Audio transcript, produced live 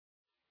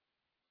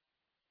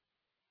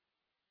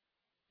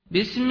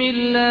بسم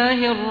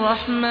الله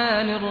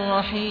الرحمن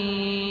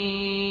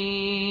الرحيم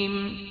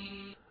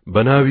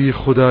بناوي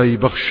خداي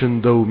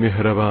بخشندو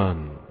مهربان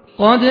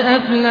قد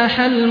أفلح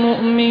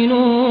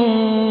المؤمنون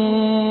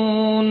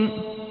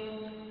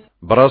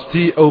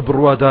براستي أو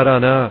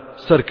بروادارانا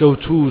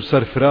سركوتو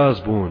سرفراز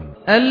بون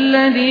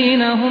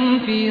الذين هم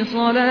في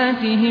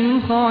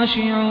صلاتهم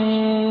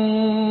خاشعون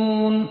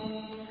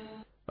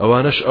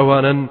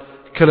أوانن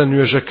كلن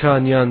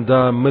يجكان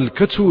ياندا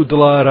ملكتو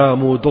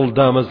دلارامو دل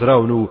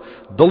دامزراونو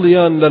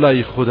دليان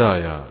للاي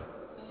خدايا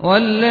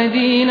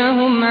والذين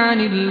هم عن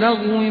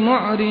اللغو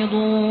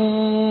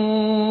معرضون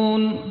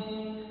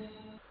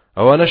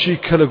أوانشي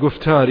كلا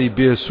گفتاري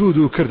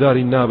بيسودو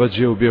كرداري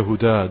نابجيو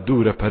بيهودا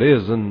دور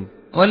پريزن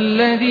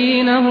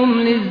والذين هم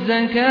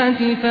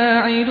للزكاة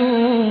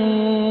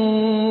فاعلون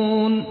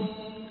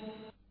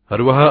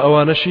هروها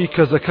أوانشي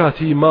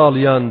كزكاتي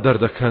ماليان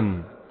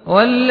دردكن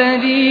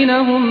والذين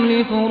هم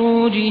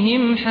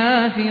لفروجهم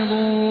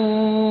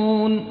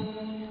حافظون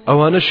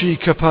أوانشي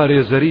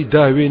كپاريزري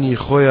داويني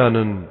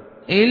خويانن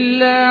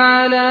إلا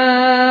على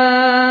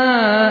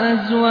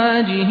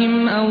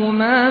أزواجهم أو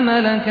ما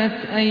ملكت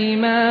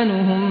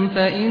أيمانهم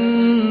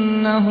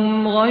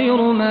فإنهم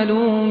غير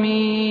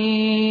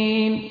ملومين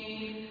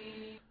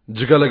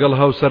جگەلەگەڵ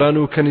هاوسەران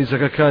و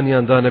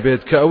کەنیزەکەکانیان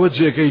دانەبێت کە ئەوە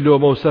جێگەی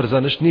لۆمە و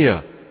سەرزانش نییە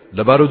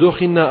لە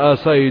بارودۆخی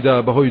نائاساییدا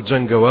بەهۆی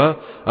جەنگەوە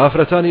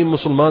ئافرەتانی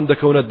مسلمان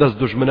دەکەونە دەست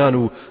دوژمنان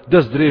و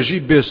دەست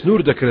درێژی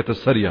بێسنوور دەکرێتە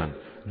سەریان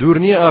دوور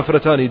نییە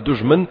ئافرەتانی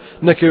دوژمن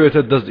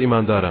نەکەوێتە دەست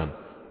ئیمانداران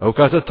ئەو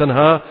کاتە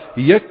تەنها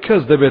یەک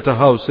کەس دەبێتە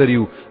هاوسەری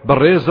و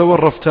بەڕێزەوە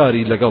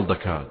ڕەفتاری لەگەڵ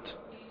دەکات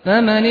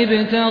فمن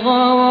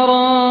ابتغى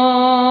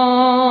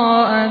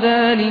وراء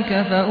ذلك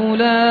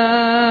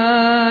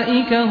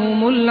فأولئك هم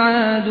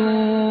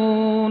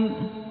العادون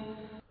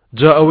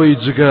جا ئەوەی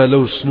جگە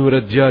لەو سنوورە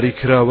دیاری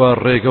کراوە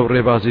ڕێگە و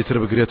ڕێبازی تر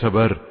بگرێتە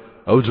بەر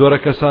ئەو جۆرە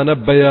کەسانە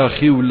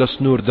بەیاخی و لە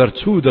سنوور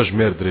دەرچوو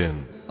دەژمێردرێن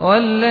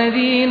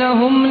والذين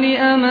هم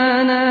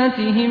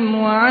لأماناتهم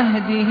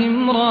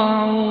وعهدهم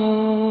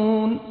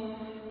راعون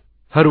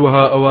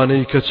هەروەها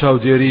ئەوانەی کە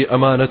چاودێری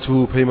ئەمانەت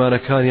و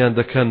پەیمانەکانیان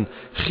دەکەن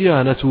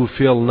خیانەت و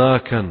فێڵ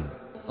ناکەن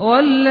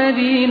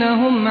والذين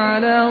هم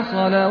على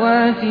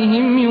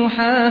صلواتهم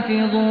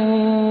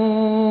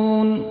يحافظون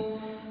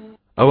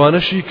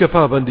ئەوانەشی کە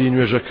پابەندی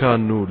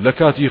نوێژەکان و لە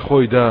کاتی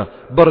خۆیدا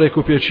بەڕێک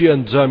و پێچی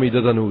ئەنجامی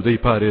دەدەن و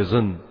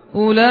دەیپارێزن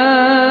أولئك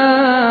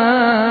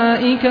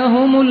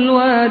هم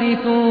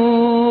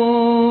الوارثون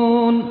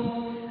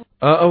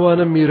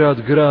ئەوانە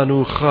میراتگران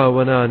و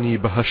خاوەنانی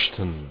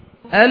بەهەشتن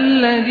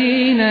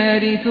الذين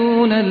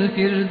يرثون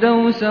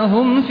الفردوس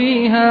هم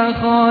فيها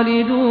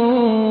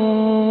خالدون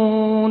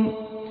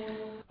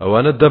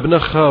ئەوانە دەبنە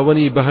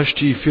خاوەنی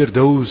بەهەشتی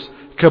فردەوس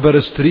کە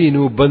بەرزترین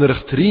و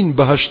بەنرخترین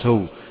بەهەشتە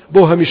و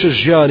بۆ هەمیشە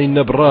ژیانی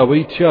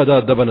نەبڕاوەی تیادا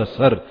دەبەنە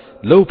سەر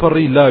لەو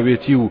پەڕی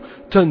لاوێتی و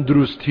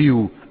تەندروستی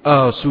و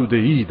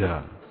ئاسوودەییدا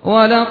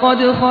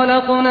ولقد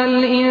خلقنا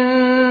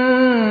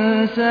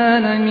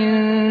الإنسان من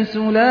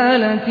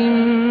سلالة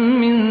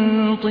من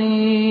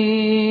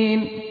طين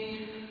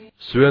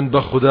سوێن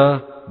بە خوددا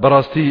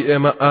بەڕاستی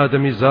ئێمە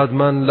ئادەمی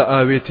زادمان لە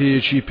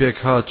ئاوێتەیەکی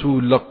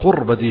پێکهاتوو لە قوڕ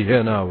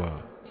بەدیهێناوە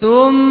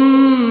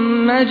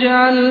ثم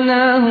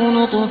جعلناه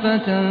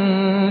نطفة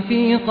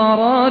في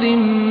قرار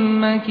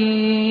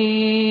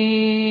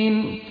مكين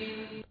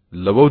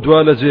لەوە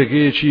دوا لە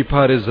جێگەیەکی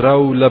پارێزرا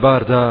و لە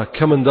باردا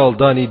کە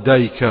منداڵدانی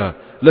دایکە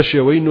لە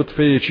شێوەی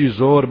نوتفەیەکی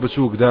زۆر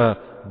بچووکدا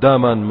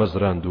دامان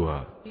مەزراندووە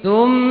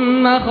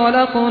ثم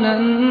خلقنا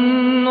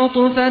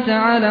النطفة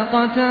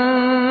علقة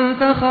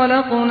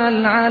فخلقنا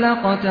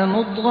العلقة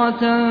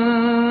مضغة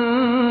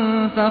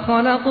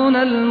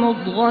فخلقنا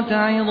المضغة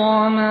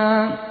عظاما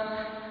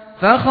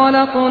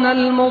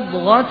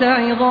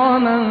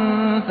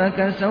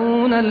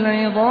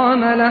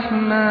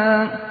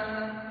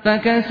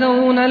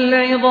فكسونا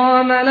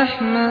العظام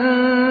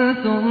لحما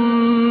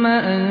ثم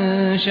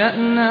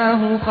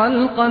أنشأناه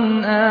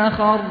خلقا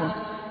آخر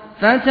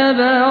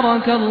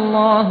فتبارك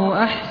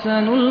الله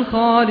أحسن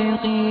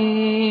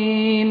الخالقين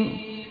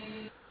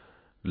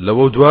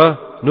لەوە دوا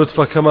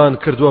نوتفەکەمان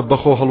کردووە بە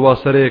خۆ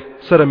هەڵواسەرێک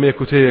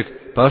سەرمێکوتەیەک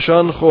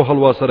پاشان خۆ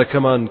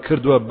هەڵواسەرەکەمان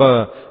کردووە بە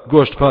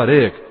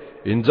گۆشتپارەیەک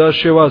اینجا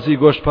شێوازی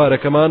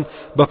گۆشتپارەکەمان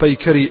بە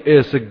پەیکەری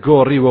ئێسک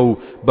گۆڕیوە و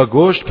بە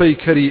گۆشت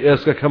پەیکەری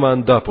ئێسکەکەمان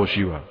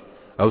داپۆشیوە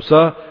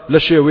ئەوسا لە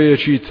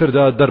شێوەیەکی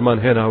تردا دەرمان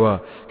هێناوە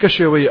کە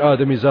شێوەی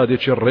ئادەمی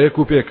زادێکی ڕێک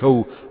و پێکە و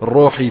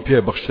ڕۆحی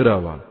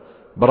پێبەخشراوە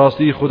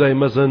بەڕاستی خودای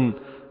مەزن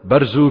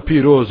بەرز و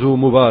پیرۆز و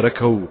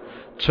مبارەکە و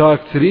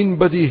چاکترین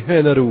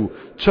بەدیهێنەر و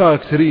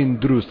چاکترین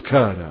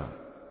دروستکارە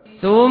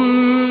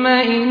ثم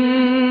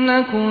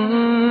إنكم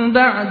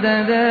بعد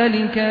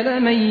ذلك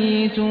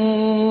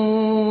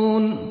لميتون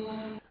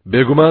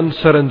بێگومان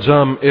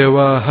سەرنجام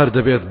ئێوە هەر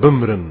دەبێت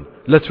بمرن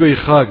لە توێی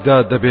خاکدا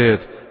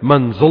دەبێت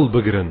منزڵ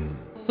بگرن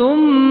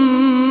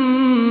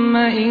ثم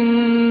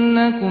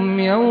إنكم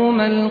يوم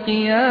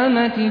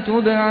القيامة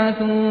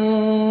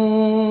تبعثون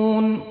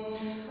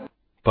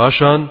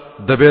پاشان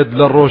دەبێت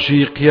لە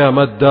ڕۆژی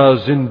قیامەتدا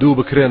زیندوو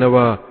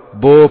بکرێنەوە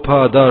بۆ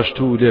پاداشت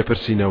و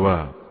لێپرسینەوە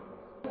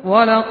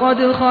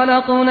ولقد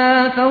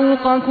خلقنا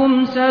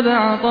فوقكم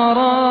 7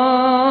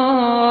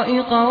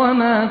 طرائق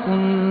وما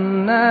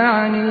كنا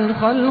عن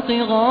الخلق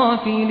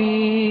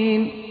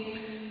غافلين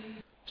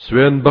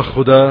سوێن بە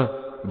خوددا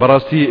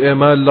بەڕاستی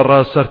ئێمە لە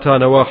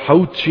ڕاستەرتانەوە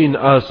 7 چین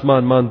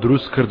ئاسمانمان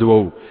دروست کردووە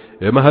و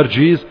ئێمە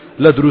هەرگیز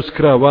لە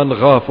دروستکراوان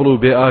غافڵ و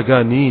بێ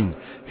ئاگا نین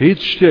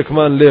هیچ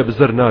شتێکمان لێ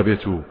بزر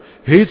نابێت و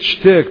هیچ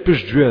شتێک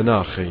پشتگوێ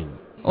ناخەین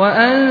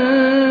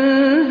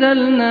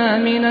وأنزلنا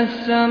من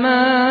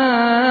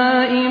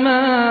السماء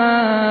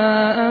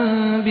ماء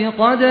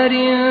بقدر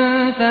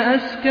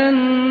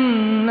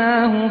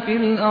فأسكناه في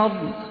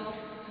الأرض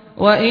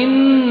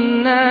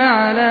وإنا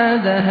على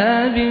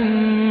ذهاب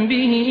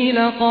به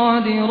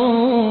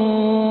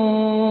لقادرون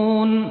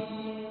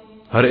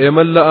هەر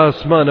ئێمە لە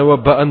ئاسمانەوە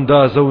بە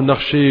ئەندازە و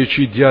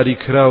نەخشەیەکی دیاری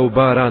کرا و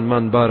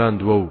بارانمان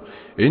باراندووە و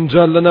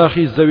ئینجا لە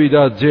ناخی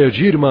زەویدا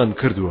جێگیرمان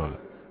کردووە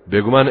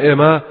بێگومان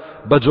ئێمە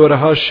بە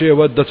جۆرەها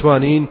شێوە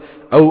دەتوانین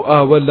ئەو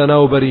ئاوە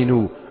لەناوبەرین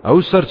و ئەو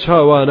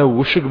سەرچاوانە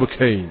وشک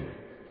بکەین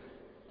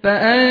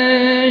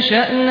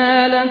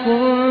فأنشأنا لكم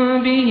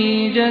به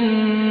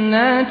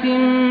جنات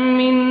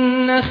من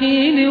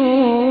نخيل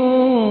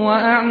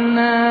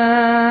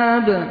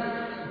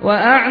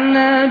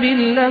وأعناب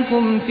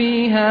لكم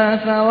فيها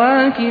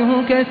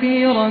فواكه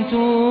كثيرة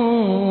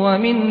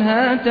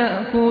ومنها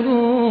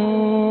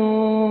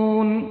تأكلون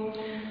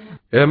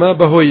ئێمە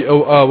بەهۆی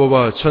ئەو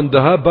ئاوەوە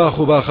چەندەها باخ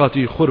و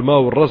باخاتی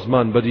خورما و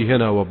ڕەزمان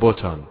بەدیهێناوە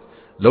بۆتان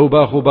لەو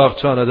باخ و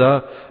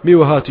باخچانەدا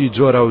میوەهاتی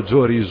جۆرە و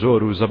جۆری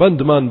زۆر و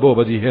زەبەندمان بۆ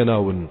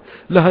بەدیهێناون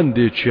لە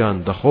هەندێکیان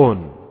دەخۆن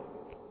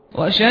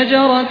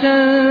وشجرة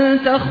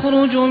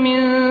تخرج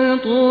من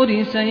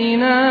طور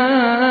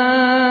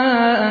سيناء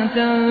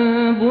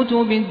تنبت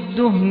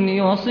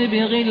بالدهن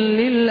وصبغ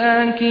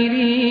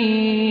للآكلين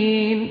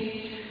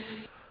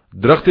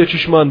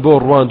درەختێکیشمان بۆ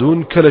ڕواندون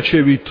کە لە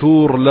چێوی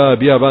توور لە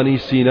بیابانی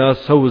سینا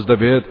سەوز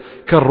دەبێت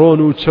کە ڕۆن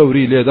و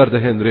چەوری لێ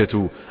دەردەهێنرێت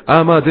و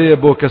ئامادەیە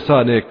بۆ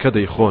کەسانێک کە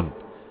دەیخۆن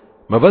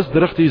مەبەست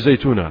درەختی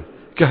زەیتونە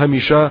کە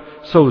هەمیشە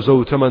سەوزە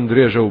و تەمەند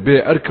درێژە و بێ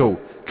ئەرکە و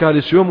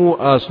کالیسیۆم و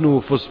ئاسن و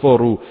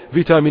فسفۆر و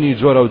ڤیتامینی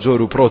جۆرە و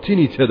جۆر و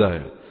پرۆتینی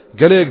تێدایە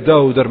گەلێک دا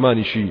و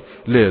دەرمانیشی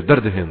لێ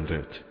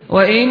دەردەهێنرێت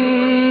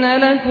وإن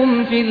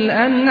لكم في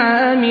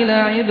الأنعام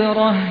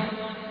لعبرة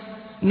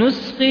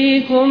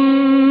نسقيكم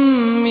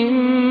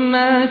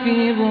مما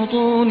في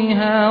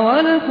بطونها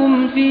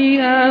ولكم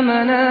فيها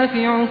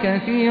منافع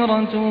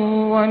كثيرة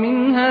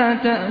ومنها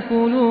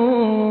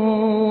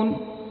تأكلون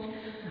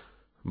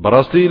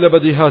بەڕاستی لە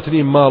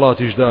بەدیهاتنی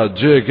ماڵاتیشدا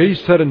جێگەی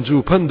سەرنج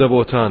و پەندە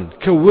بۆتان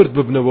کە ورد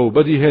ببنەوە و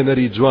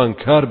بەدیهێنەری جوان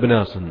کار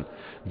بناسن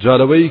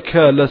جالەوەی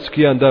کە لە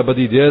سکیاندا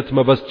بەدی دێت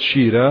مەبەست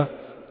شیرە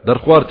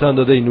دەرخوارتان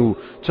دەدەین و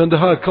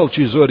چەندەها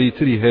کەڵکی زۆری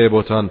تری هەیە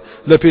بۆتان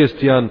لە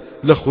پێستیان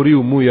لە خوری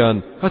و مویان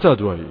هەتا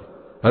دوایی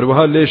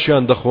هەروەها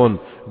لێشیان دەخۆن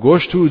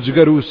گۆشت و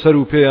جگەر و سەر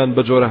و پێیان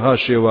بە جۆرەها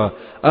شێوە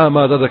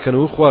ئامادە دەکەن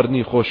و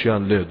خواردنی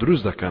خۆشیان لێ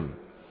دروست دەکەن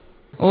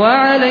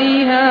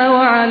وعليها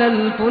وعلى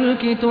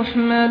الفلك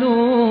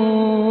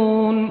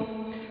تحملون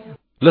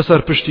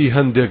لەسەر پشتی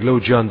هەندێک لەو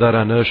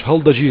گیاندارانەش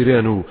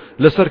هەڵدەگیرێن و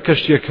لەسەر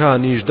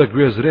کەشتیەکانیش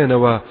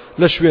دەگوێزرێنەوە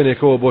لە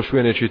شوێنێکەوە بۆ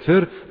شوێنێکی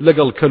تر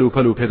لەگەڵ کەل و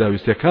پەل و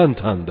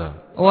پێداویستەکانتاندا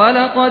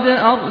ولقد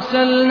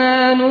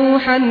أرسلنا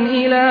نوحا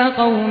إلى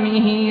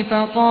قومه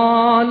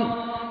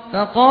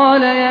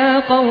فقال يا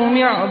قوم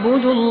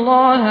اعبدوا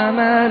الله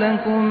ما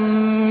لكم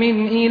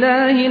من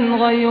إله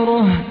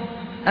غيره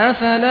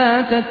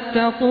أفلا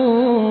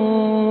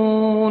تتقون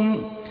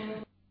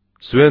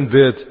سوێن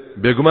بێت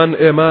بێگومان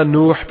ئێمە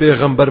نوح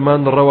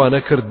پێغەمبەرمان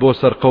ڕەوانە کرد بۆ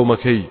سەر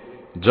قەومەکەی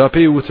جا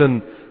پێی وتن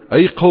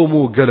ئەی قەوم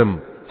و گەلم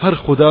هەر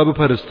خوددا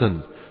بپەرستن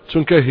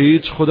چونکە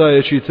هیچ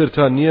خودایەکی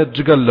ترتان نییە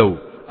جگەل لەو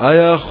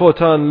ئایا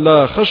خۆتان لە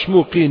خەشم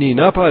و قینی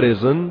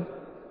ناپارێزن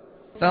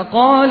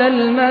فقال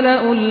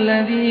الملأ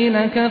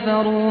الذين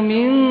كفروا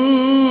من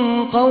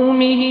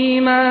قومه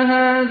ما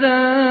هذا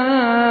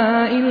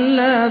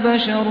إلا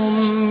بشر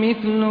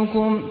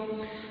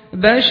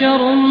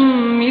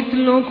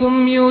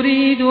مثلكم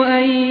يريد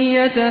أن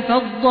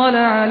يتفضل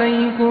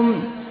عليكم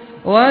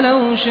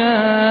ولو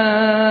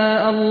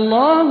شاء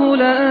الله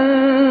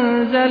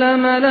لأنزل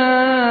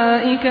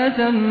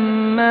ملائكة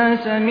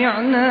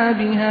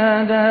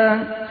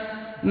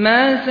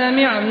ما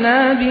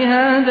سمعنا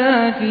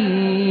بهذا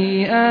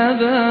في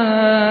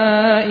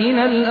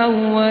آبائنا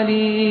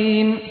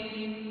الأولين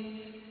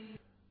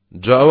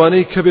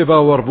جاوانەی کە بێ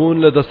باوەڕبوون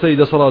لە دەستەی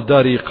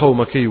دەسەڵاتداری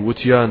قەومەکەی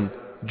وتیان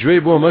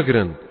گوێی بۆ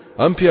مەگرن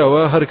ئەم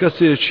پیاوە هەر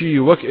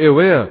کەسێکی وەک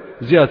ئێوەیە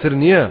زیاتر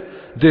نییە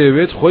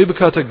دەیەوێت خۆی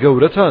بکاتە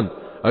گەورەتان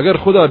ئەگەر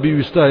خوددا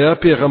بیویستایە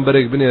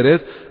پێغەمبەرێک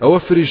بنێرێت ئەوە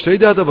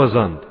فریشتەی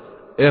دادەبەزاند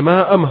ئێمە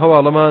ئەم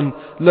هەواڵەمان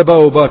لە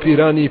باو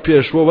باپیرانی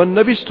پێشوەوە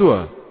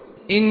نەبیستووە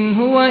إن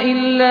هو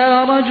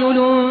إلا رجل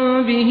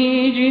به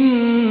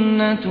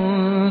جنة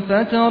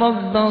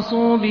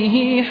فتربصوا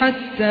به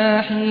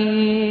حتى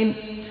حين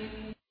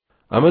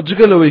ئەمە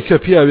جگەلەوەی کە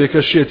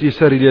پیاوێکە شێتی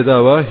سەری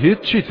لێداوە هیچ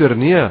چیتر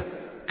نییە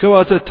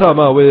کەواتە تا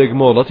ماوەیەک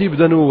مۆڵەتی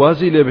بدەن و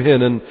وازی لێ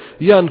بهێنن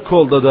یان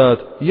کۆڵ دەدات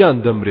یان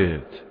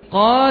دەمرێت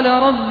قال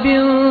رب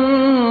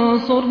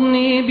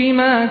انصرني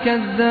بما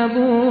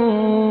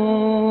كذبون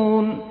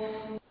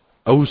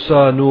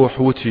ئەوسا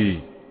نوح وتی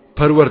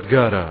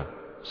پەروەردگارە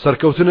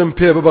سەرکەوتنم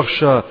پێ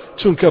ببەخشە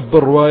چونکە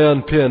بڕوایان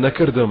پێ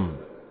نەکردم.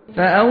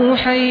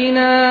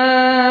 فأوحينا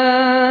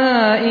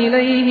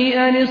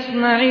إليه أن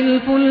اصنع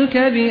الفلك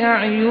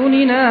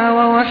بأعيننا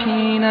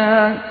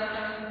ووحينا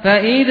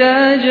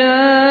فإذا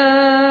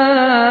جاء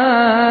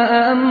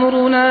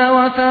أمرنا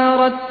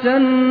وفاردت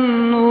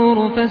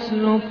النور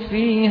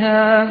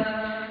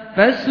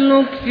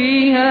فاسلك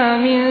فيها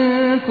من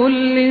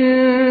كل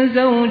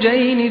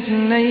زوجين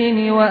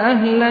اثنين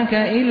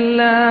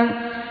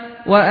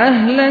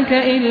وأهلك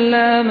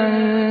إلا من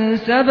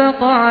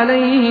سبق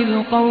عليه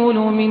القول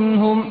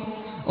منهم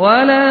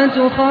ولا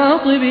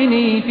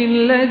تخاطبني في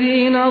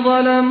الذين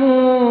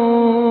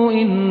ظلموا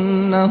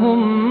إنهم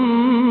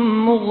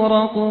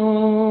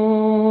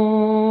مغرقون.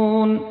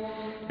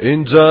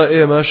 اینجا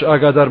ئێمەش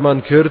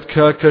ئاگادارمان کرد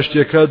کە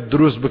کەشتێکە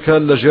دروست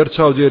بکەن لە ژێر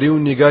چاودێری و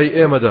نیگای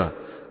ئێمەدا.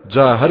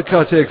 جا هەر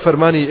کاتێک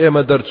فەرمانی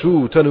ئێمە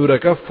دەرچوو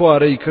تەنورەکە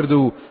فوارەی کرد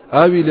و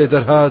ئاوی لێ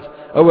دەرهات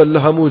ئەوە لە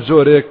هەموو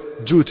جۆرێک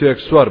جووتێک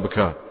سوار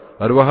بکە.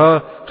 هەروەها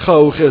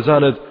خاو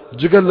خێزانت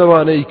جگەل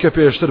لەوانەی کە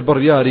پێشتر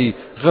بڕیاری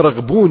غەرق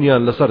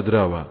بوونیان لەسەر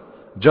دراوە.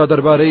 جا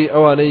دەربارەی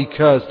ئەوانەی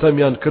کە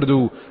ستەمیان کرد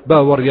و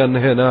باوەڕیان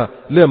نهێنا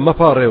لێم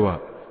مەپاڕێوە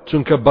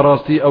چونکە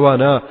بەڕاستی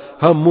ئەوانە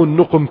هەموو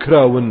نوقم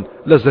کراون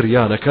لە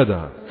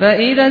زریانەکەدا.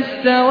 فإذا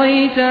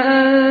استويت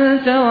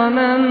أنت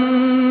ومن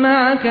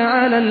معك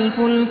على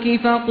الفلك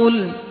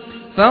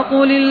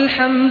فقل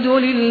الحمد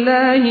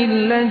لله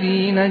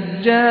الذي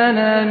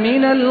نجانا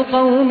من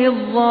القوم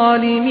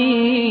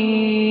الظالمين.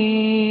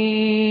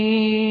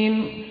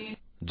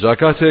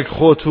 جاکاتێک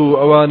خۆت و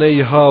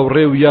ئەوانەی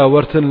هاوڕێ و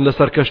یاوەرتن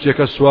لەسەر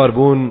کەشتێکە سوار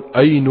بوون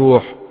ئەی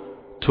نوح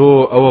تۆ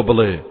ئەوە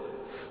بڵێ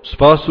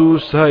سپاس و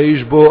سایش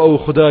بۆ ئەو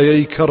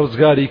خودایەی کە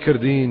ڕزگاری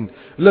کردین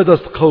لە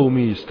دەست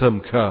قەومی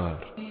ستەمکار.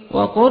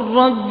 وقل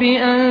رب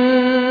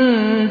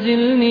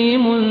أنزلني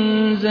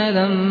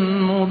منزلا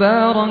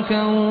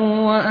مباركا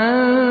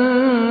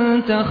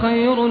وأنت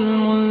خير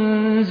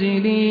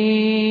المنزلين.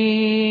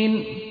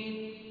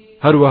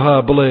 هەروەها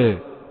بڵێ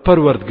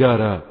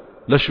پەروەردگارە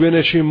لە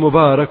شوێنێکی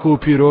مبارەک و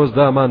پیرۆز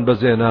دامان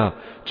بەزێنە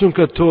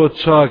چونکە تۆ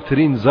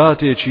چاکترین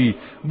زاتێکی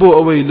بۆ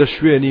ئەوەی لە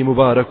شوێنی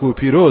مبارەک و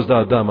پیرۆزدا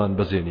دامان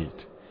بەزێنیت.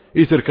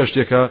 ئیتر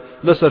کەشتێکە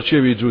لەسەر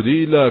چێوی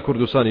جوودی لە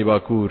کوردستانی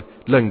باکوور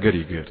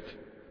لەنگەری گرت.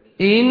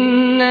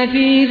 إن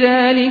في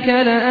ذلك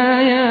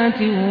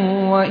لآيات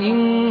وإن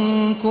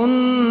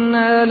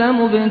كنا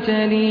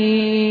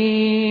لمبتلين.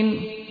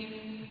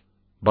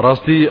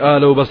 بەڕاستی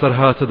ئالە و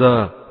بەسەرهاتەدا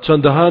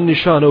چەندەها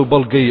نیشانە و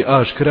بەڵگەی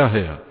ئاشکرا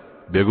هەیە.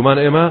 بێگومان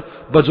ئێمە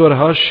بە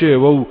جۆرەها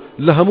شێوە و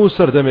لە هەموو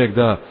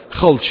سەردەمێکدا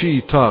خەڵکی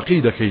تاقی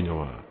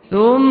دەکەینەوە.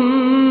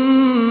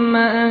 ثم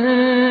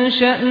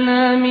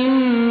أنشأنا من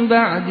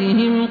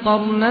بعدهم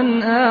قرنا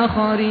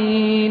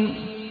آخرين.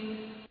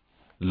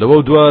 لەوە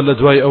دوا لە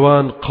دوای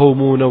ئەوان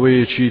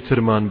قەومونەوەیەکی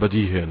ترمان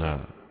بەدیهێنا.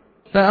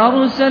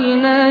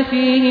 فأرسلنا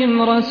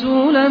فيهم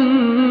رسولا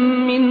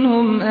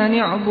منهم أن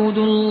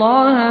اعبدوا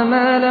الله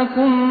ما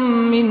لكم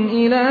من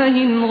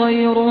إله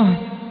غيره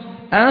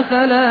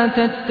أفلا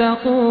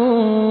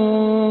تتقون.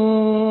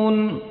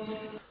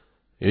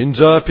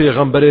 اینجا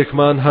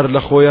پێغەمبەرێکمان هەر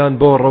لە خۆیان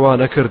بۆ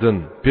ڕەوانەکردن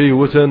پێی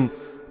وتن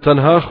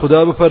تەنها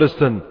خوددا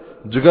بپەرستن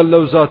جگەل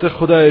لەو زاتە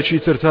خودایەکی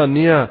ترتان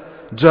نییە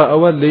جا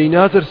ئەوە لێی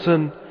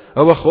ناترسن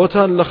ئەوە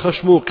خۆتان لە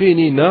خەشم و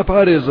قینی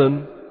ناپارێزن.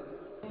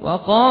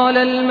 وقال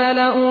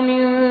الملأ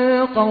من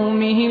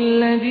قومه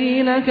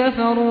الذين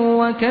كفروا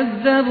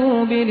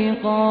وكذبوا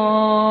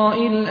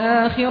بلقاء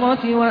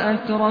الآخرة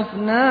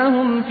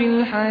وأترفناهم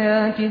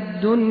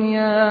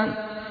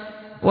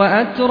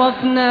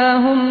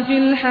في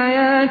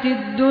الحياة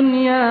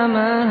الدنيا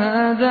ما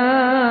هذا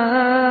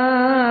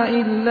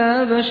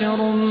إلا بشر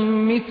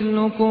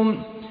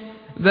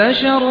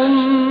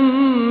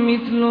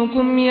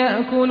مثلكم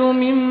يأكل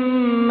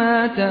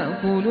مما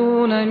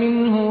تأكلون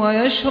منه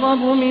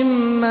ويشرب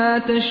مما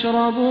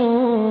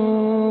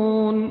تشربون.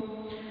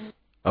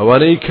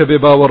 ئەوانەی کە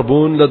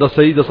بێباوەڕبوون لە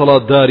دەسەی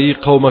دەسەڵاتداری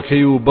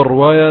قەومەکەی و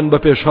بڕوایان بە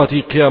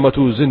پێشهاتی قیامەت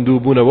و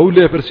زیندوو بوونەوە و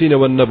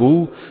لێپرسینەوە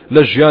نەبوو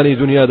لە ژیانی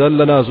دنیادا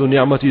لە ناز و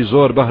نیعمەتی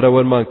زۆر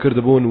بەهرەوەرمان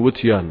کردبوون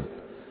وتیان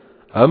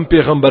ئەم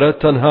پێغەمبەرە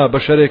تەنها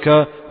بەشەرێکە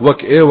وەک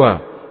ئێوە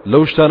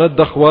لەو شتانە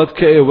دەخوات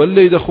کە ئێوە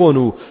لێی دەخۆن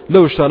و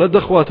لەو شتانە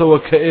دەخواتەوە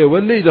کە ئێوە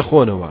لێی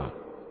دەخۆنەوە.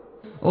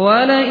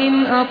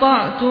 ولئن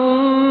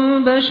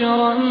أطعتم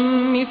بشرا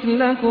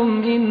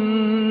مثلكم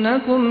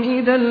إنكم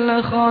إذا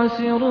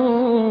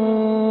لخاسرون.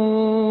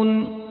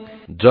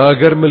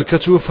 جاگەر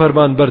ملکەت و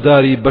فەرمان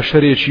بەرداری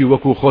بەشەرێکی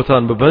وەکو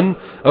خۆتان ببن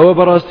ئەوە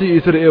بەڕاستی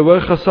ئیتر ئێوە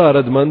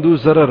خەسارەتمەند و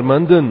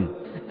زەرەرمەندن.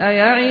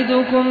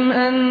 أيعدكم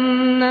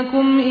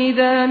أنكم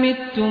إذا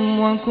متم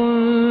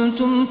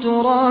وكنتم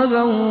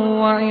ترابا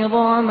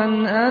وعظاما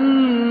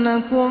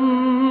أنكم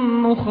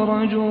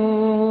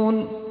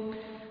مخرجون.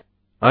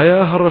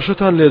 ئایا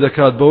هەڕەشتان لێ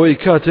دەکات بەوەی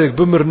کاتێک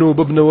بمرن و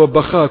ببنەوە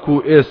بە خاک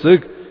و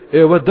ئێسک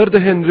ئێوە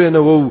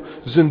دەردەهێنرێنەوە و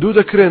زیندوو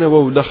دەکرێنەوە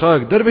و لە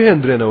خاک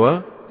دەربهێنرێنەوە؟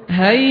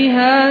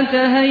 هيهات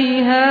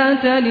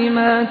هيهات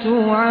لما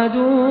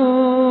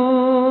توعدون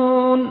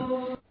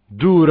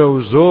دوورە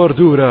و زۆر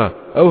دوورە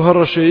ئەو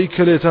هەڕەشەیەی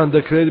کە لێتان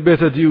دەکرێت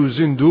بێتە دی و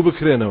زیندوو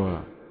بکرێنەوە.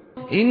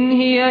 إن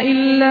هي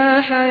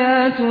إلا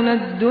حياتنا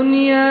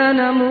الدنيا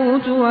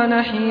نموت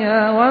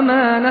ونحيا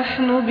وما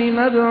نحن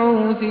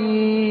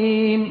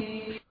بمبعوثين.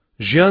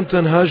 ژیان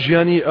تەنها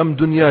ژیانی ئەم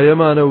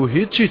دنیایەمانە و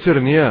هیچی تر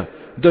نییە،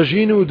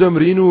 دەژین و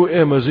دەمرین و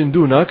ئێمە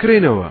زیندوو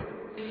ناکرێنەوە.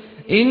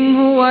 إن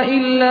هو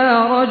إلا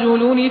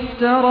رجل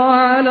افترى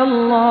على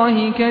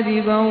الله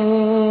كذبا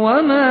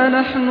وما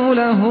نحن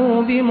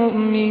له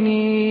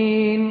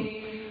بمؤمنين.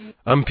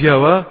 ئەم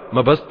پیاوە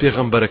مەبەست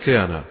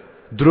پێغەمبەرەکەیانە،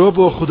 درۆ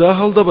بۆ خوددا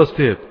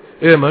هەڵدەبەستێت،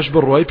 ئێمەش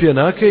بڕوای پێ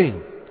ناکەین.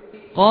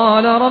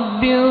 قال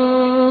رب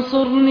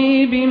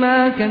انصرني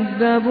بما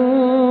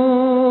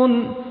كذبون.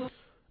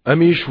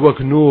 ئەمیش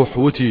وەک نوح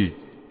وتی،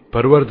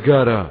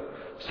 پەروەردگارە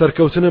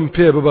سەرکەوتنم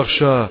پێ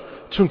ببەخشە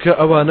چونکە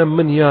ئەوانە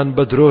منیان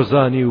بە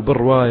درۆزانی و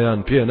بڕوایان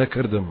پێ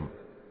نەکردم.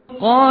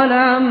 قال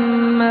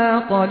عما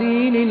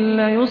قليل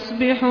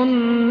ليصبحن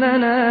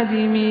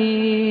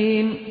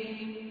نادمين.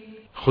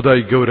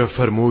 خدای گەورە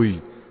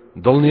فەرمووی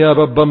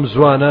دڵنیابە بەم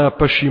زوانە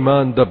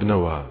پەشیمان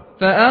دەبنەوە.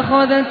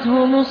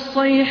 فأخذتهم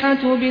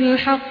الصيحة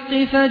بالحق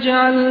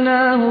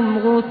فجعلناهم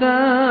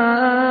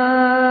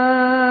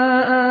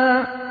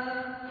غثاء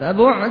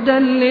فبعدا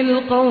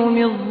للقوم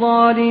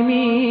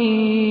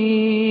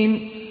الظالمين.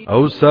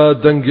 ئەوسا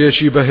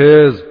دەنگێشی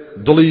بەهێز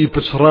دڵی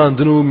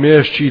پچڕاندن و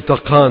مێشتی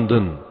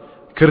تەقاندن،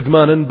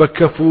 کردمانن بە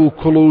کەف و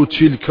کوڵ و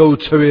چیلکە و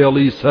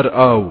چەوێڵی سەر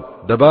ئاو،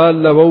 دەبال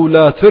لەوە و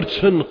لاتر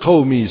چن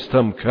قەومی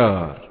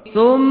ستەمکار.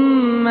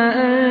 ثم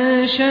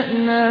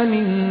أنشأنا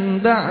من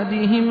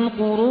بعدهم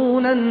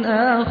قرونا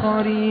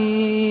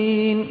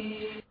آخرين.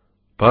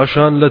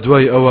 پاشان لە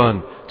دوای ئەوان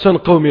چەند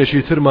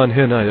قەومێکی ترمان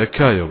هێنایە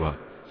کایەوە،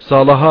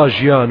 ساڵەها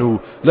ژیان و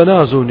لە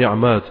ناز و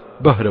نیعمەت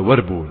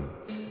بەهرەوەر بوون.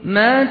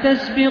 ما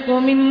تسبق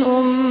من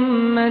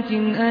أمة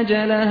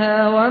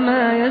أجلها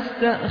وما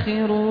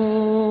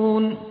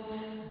يستأخرون.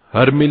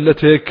 هەر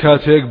میلەتێک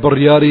کاتێک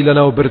بڕیاری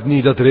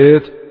لەناوبردنی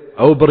دەدرێت،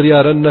 ئەو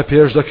بڕیارە نە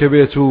پێش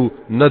دەکەوێت و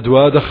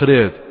نەدوا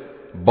دەخرێت،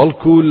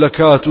 بەڵکو لە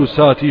کات و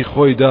ساتی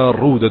خۆیدا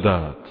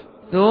ڕوودەدات.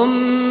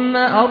 ثم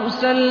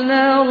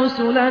أرسلنا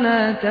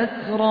رسلنا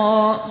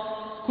تترى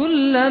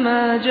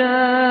كلما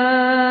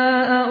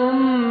جاء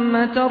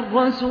أمة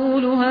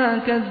رسولها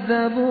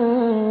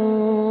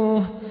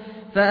كذبوه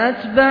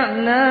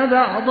فأتبعنا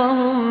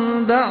بعضهم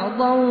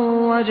بعضا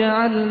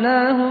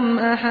وجعلناهم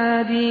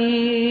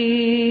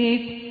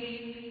أحاديث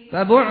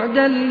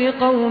فبعدا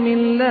لقوم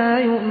لا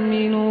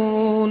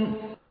يؤمنون.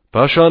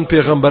 پاشان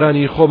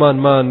پێغەمبەرانی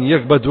خۆمانمان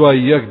یەک بە دوای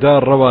یەکدا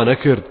ڕەوانە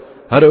کرد،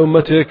 هەر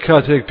ئومەتێک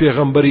کاتێک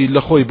پێغەمبەری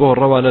لە خۆی بۆ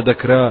ڕەوانە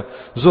دەکرا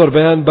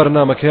زۆربەیان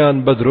بەرنامەکەیان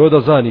بە درۆ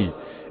دەزانی،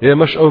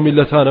 ئێمەش ئەو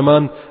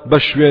میلەتانەمان بە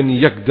شوێن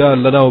یەکدا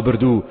لەناو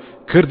برد و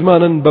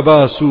کردمانن بە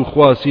باس و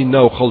خواسی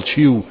ناو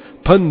خەڵکی و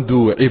پند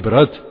و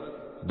عیبرەت،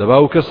 دەبا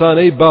و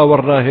کەسانەی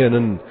باوەڕ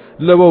ناهێنن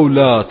لەوە و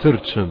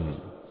لاترچن.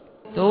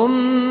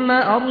 ثم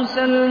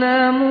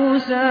أرسلنا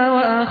موسى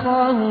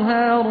وأخاه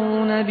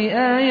هارون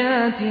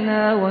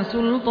بآياتنا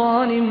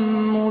وسلطان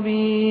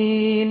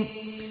مبين.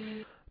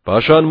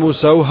 پاشان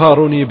موسا و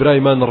هارونی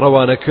برایمان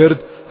ڕەوانە کرد،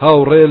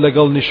 هاوڕێ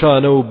لەگەڵ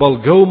نیشانە و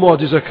بەڵگە و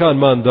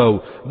مۆجزەکانماندا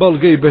و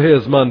بەڵگەی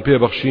بەهێزمان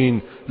پێبەخشین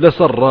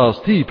لەسەر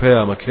ڕاستی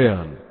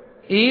پەیامەکەیان.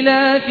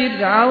 إلى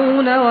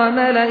فرعون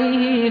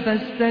وملئه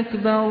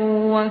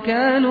فاستكبروا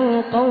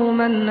وكانوا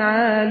قوما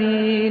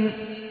عالين.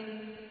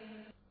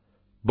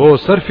 بۆ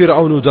سەر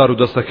فیرعون و دار و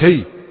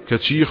دەستەکەی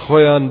کەچی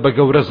خۆیان بە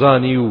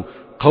گەورەزانی و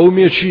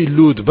قەومێکی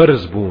لود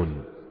بەرز بوون.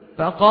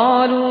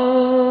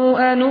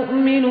 فقالوا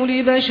أنؤمن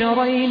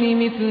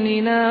لبشرين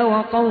مثلنا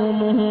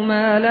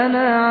وقومهما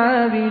لنا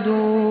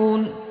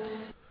عابدون.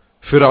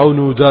 فرعون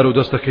و دار و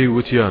دەستەکەی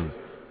وتیان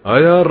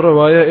ئایا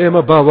ڕەوایە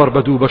ئێمە باوەڕ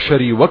بە دوو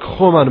بەشەری وەک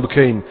خۆمان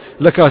بکەین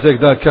لە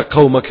کاتێکدا کە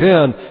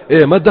قەومەکەیان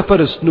ئێمە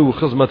دەپەرستن و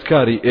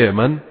خزمەتکاری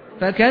ئێمەن؟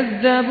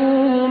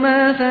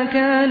 فكذبوهما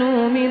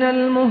فكانوا من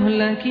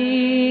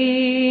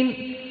المهلكين.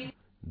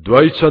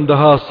 دوای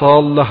چەندەها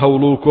ساڵ لە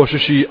هەوڵ و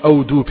کۆششی ئەو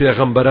دوو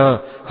پێغەمبەرە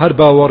هەر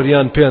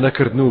باوەڕیان پێ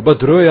نەکردن و بە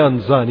درۆیان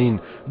زانین،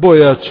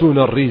 بۆیە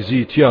چوونە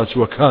ڕیزی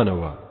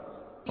تیاچوەکانەوە.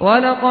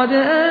 ولقد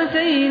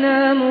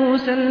آتينا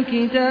موسى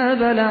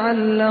الكتاب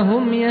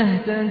لعلهم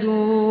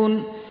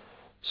يهتدون.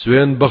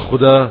 سوێن بە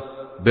خوددا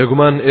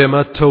بێگومان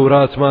ئێمە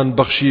تەوراتمان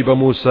بەخشی بە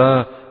موسا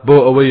بۆ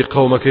ئەوەی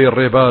قەومەکەی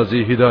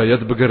ڕێبازی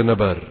هیدایەت بگرنە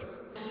بەر.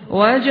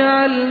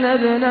 وجعلنا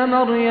ابن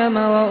مريم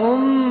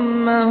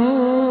وأمه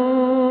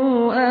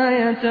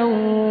آية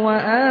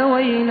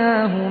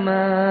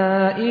وآويناهما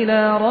إلى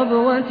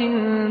ربوة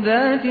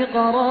ذات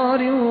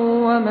قرار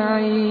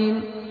ومعين.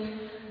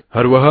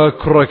 هەروەها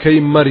کوڕەکەی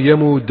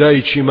مەریەم و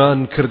دایکیمان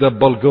کردە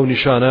بەڵگە و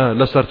نیشانە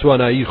لەسەر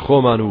توانایی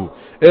خۆمان و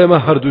ئێمە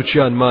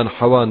هەردووچیانمان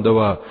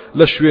حەواندەوە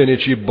لە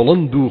شوێنێکی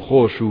بڵند و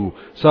خۆش و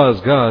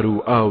سازگار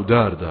و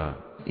ئاوداردا.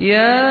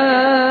 يا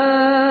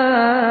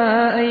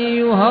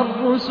أيها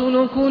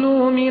الرسل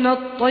كلوا من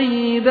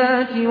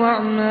الطيبات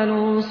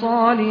واعملوا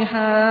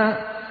صالحا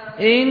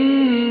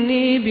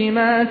إني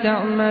بما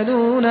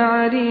تعملون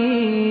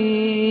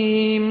عليم.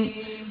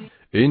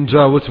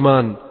 اینجا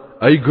وتمان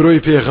ئەی گرۆی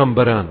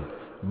پێغەمبەران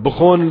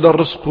بخۆن لە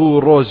ڕزق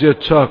و ڕۆزیێت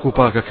چاک و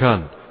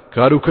پاکەکان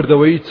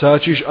کاروکردەوەی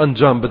چاچیش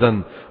ئەنجام بدەن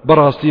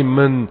بەڕاستی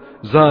من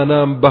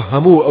زانام بە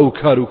هەموو ئەو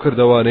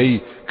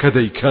کاروکردەوانەی کە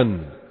دەیکەن.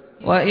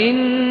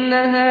 وإن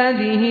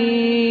هذه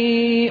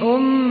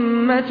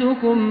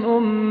أمتكم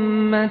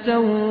أمة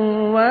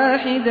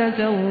واحدة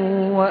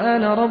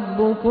وأنا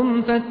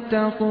ربكم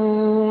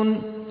فاتقون.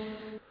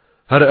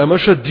 هەر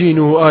ئەمەشە دین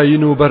و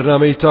ئاین و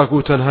بەرنامەی تاک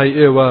و تەنهای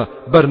ئێوە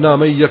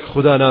بەرنامەی یەک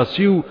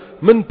خوداناسی و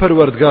من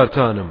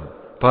پەروەردگارتانم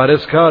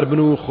پارێزکار بن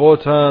و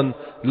خۆتان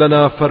لە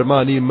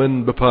نافەرمانی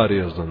من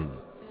بپارێزن.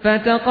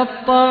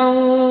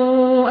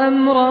 فتقطعوا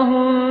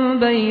أمرهم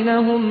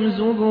بينهم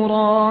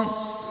زبرا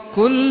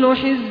كل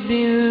حزب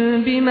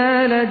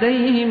بما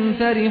لديهم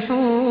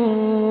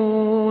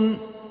فرحون.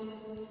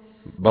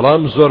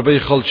 بەڵام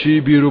زۆربەی خەڵکی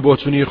بیر و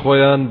بۆچوونی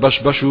خۆیان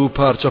بەش و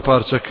پارچە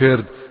پارچە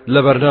کرد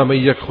لە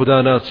بەرنامەی یەک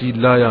خوداناسی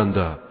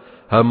لایاندا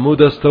هەموو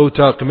دەستە و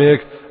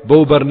تاقمێک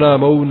بەو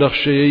بەرنامە و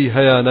نەخشەیەی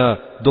هەیانە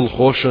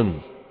دڵخۆشن.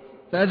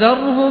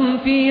 فذرهم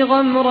في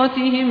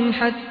غمرتهم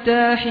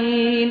حتى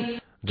حين.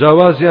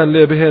 جاوازیان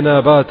لێ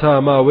بهێنا با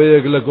تا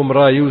ماوەیەک لە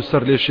گومڕایی و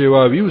سەر لێ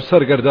شێواوی و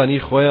سەرگەردانی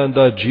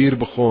خۆیاندا گیر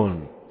بخۆن.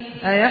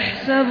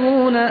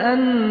 أيحسبون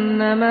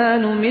أن ما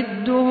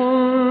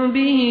نمدهم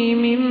به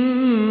من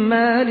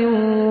مال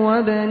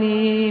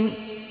وبنين.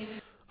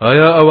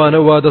 ئایا ئەوانە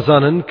وا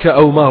دەزانن کە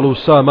ئەو ماڵ و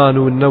سامان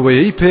و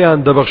نەوەیەی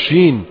پێیان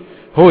دەبەخشین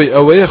هۆی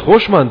ئەوەیە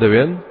خۆشمان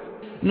دەوێن؟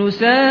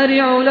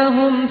 نسارع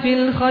لهم في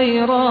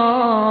الخيرات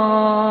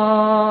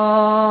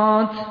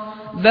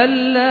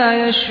بل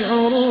لا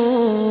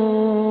يشعرون.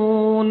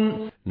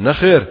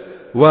 نەخێر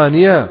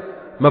وانییە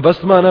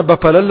مەبەستمانە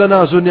بەپەلە لە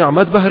ناز و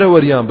نیعمەت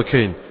بەهرەوەریان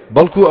بکەین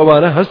بەڵکو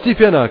ئەوانە هەستی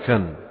پێ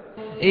ناکەن.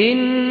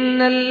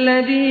 إن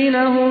الذين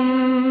هم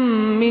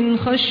من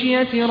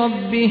خشية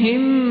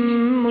ربهم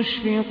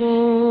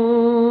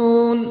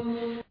مشفقون.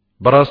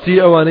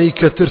 بەڕاستی ئەوانەی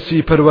کە ترسی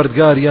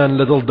پەروەردگاریان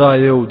لە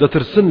دڵدایە و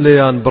دەترسن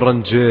لێیان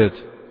بڕەنجێت.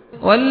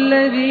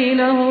 والذين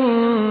هم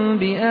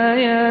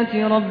بآيات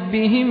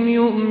ربهم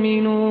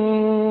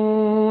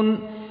يؤمنون.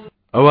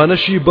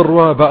 ئەوانەشی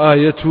بڕوا بە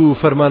ئایەت و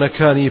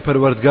فەرمانەکانی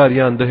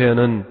پەروەردگاریان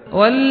دەهێنن.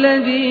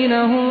 والذين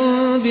هم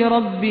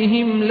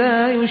بربهم لا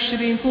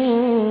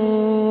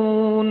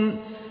يشركون.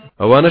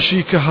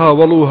 ئەوانەشی کە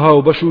هاوڵ و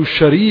هاوبەش و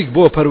شەریک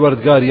بۆ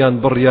پەروەردگاریان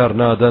بڕیار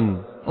نادەن.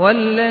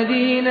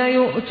 والذين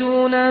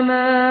يؤتون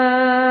ما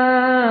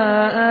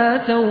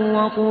آتوا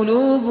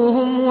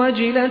وقلوبهم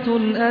وجلة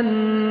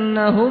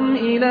أنهم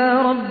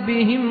إلى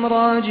ربهم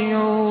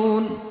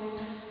راجعون.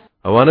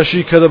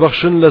 ئەوانەشی کە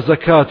دەبەخشن لە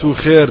زەکات و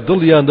خێر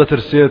دڵیان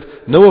دەترسێت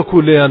نەوەکو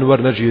لێیان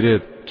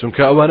وەرنەگیرێت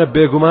چونکە ئەوانە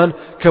بێگومان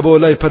کە بۆ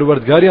لای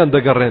پەروەردگاریان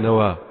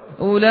دەگەڕێنەوە.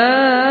 أولئك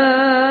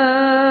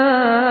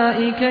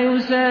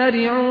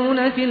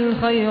يسارعون في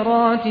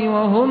الخيرات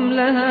وهم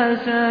لها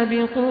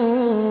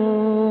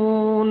سابقون.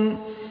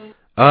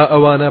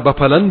 ئەوانە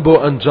بەپەلەن بۆ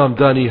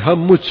ئەنجامدانی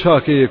هەموو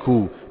چاکەیەک و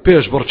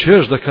پێش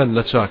بڕچێژ دەکەن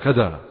لە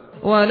چاکەدا.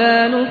 ولا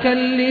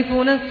نكلف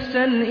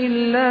نفسا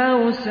إلا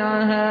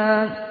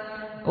وسعها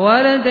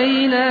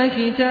ولدينا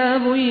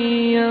كتاب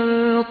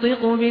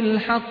ينطق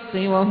بالحق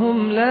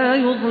وهم لا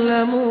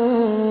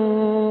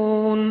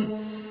يظلمون.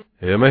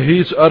 ئێمە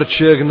هیچ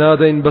ئەرچێک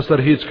نادەین بەسەر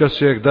هیچ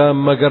کەسێکدا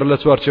مەگەر لە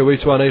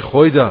چوارچێوەی توانای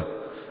خۆیدا.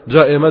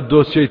 جا ئێمە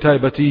دۆسیەی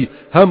تایبەتی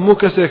هەموو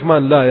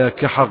کەسێکمان لایە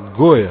کە حەق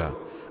گۆیە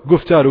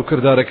گفتار و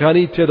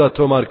کردارەکانی تێدا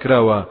تۆمار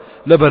کراوە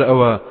لەبەر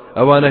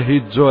ئەوانە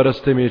هیچ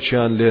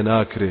جۆرەستەمێکیان لێ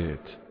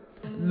ناکرێت.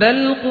 بل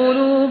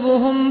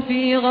قلوبهم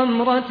في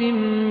غمرة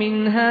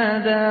من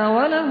هذا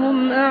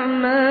ولهم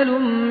أعمال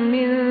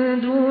من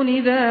دون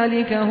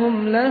ذلك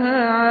هم لها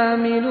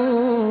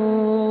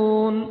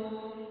عاملون.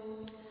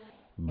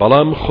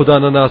 بەڵام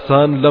خوددانە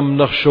ناسان لەم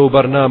نەخشە و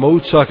بەرنامە و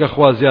چاکە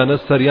خوازیانە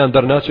سەریان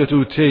دەرناچێت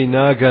و تێی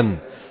ناگەن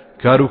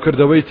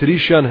کاروکردەوەی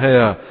تریشیان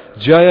هەیە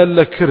جایە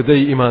لە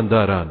کردەی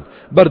ئیمانداران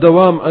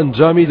بەردەوام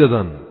ئەنجامی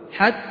دەدەن.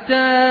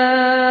 حتى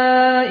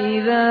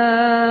إذا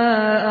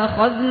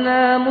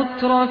أخذنا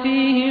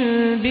مترفيهم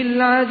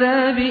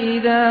بالعذاب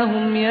إذا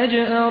هم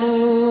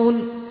يجأرون.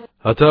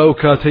 هەتا ئەو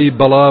کاتەی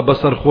بەڵا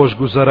بەسەر خۆش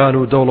گوزەران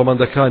و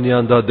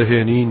دەوڵەمەندەکانیاندا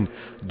دەهێنین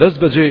دەست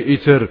بەجێ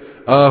ئیتر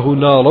ئاه و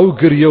ناڵە و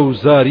گریە و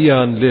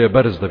زاریان لێ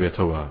بەرز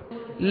دەبێتەوە.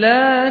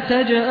 لا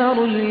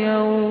تجأروا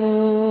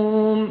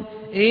اليوم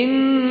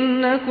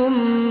إنكم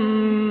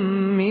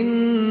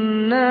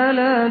منا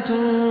لا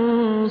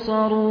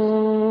تنصرون.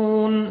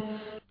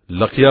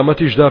 لە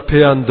قیامەتیشدا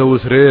پێیان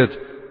دەوترێت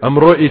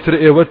ئەمڕۆ ئیتر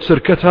ئێوە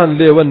چرکەتان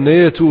لێوە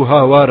نەیەت و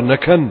هاوار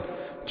نەکەن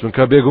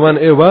چونکە بێگومان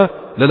ئێوە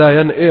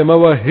لەلایەن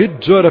ئێمەوە هیچ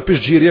جۆرە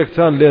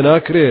پشتگیریەکتان لێ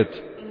ناکرێت.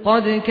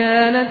 قد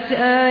كانت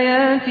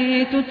آياتي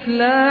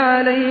تتلى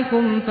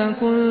عليكم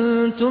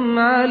فكنتم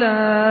على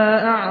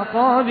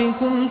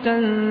أعقابكم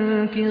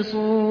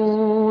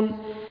تنكصون.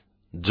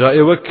 جا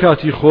ئێوە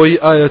کاتی خۆی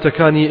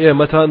ئاەتەکانی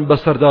ئێمەتان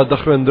بەسەردا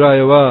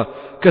دەخوێنرایەوە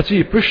کەچی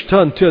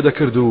پشتان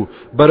تێدەکرد و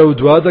بەرەو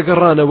دوا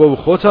دەگەڕانەوە و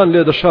خۆتان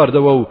لێ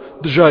دەشاردەوە و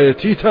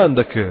دژایەتیتان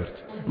دەکرد.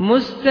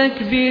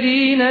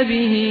 مستكبرين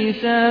به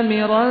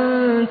سامرا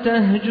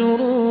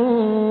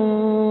تهجرون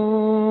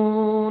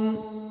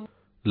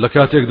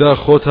لكاتێکدا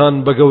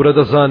خۆتان بە گەورە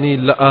دەزانی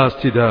لە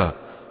ئاستیدا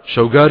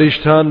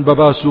شەوگاریشتان بە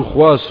باس و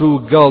خواس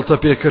و گاڵتە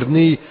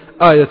پێکردنی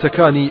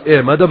ئاەتەکانی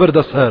ئێمە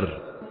دەبردەسەر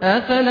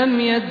أفلم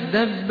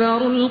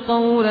يدبروا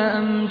القول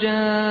أم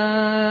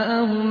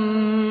جاءهم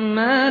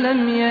ما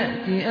لم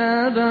يأت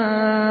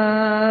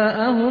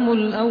آباءهم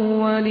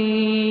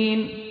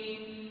الأولين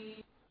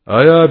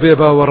ئایا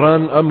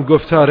بێباوەڕان ئەم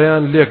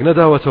گفتاریان لێک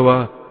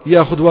نەداوەتەوە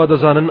یاخود وا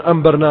دەزانن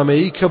ئەم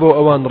بەرنامەیە کە بۆ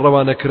ئەوان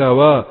ڕەوانە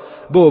کراوە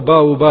بۆ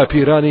باو و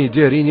باپیرانی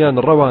دێرینیان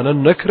ڕەوانە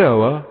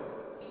نەکراوە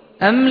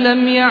أم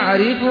لم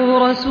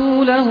يعرفوا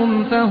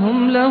رسولهم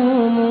فهم له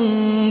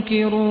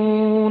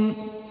منكرون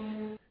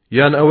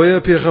یان ئەوەیە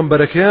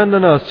پێغەمبەرەکەیان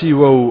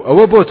نەناسیوە و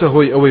ئەوە بۆتە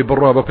هۆی ئەوەی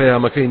بڕوا بە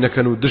پەیامەکەی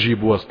نەکەن و دژی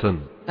بوەستن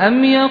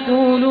أم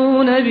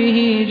يقولون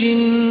به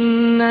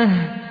جنة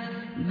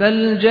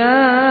بل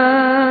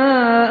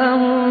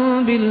جاءهم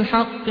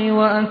بالحق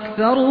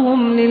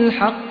وأكثرهم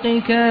للحق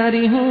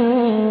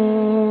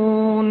كارهون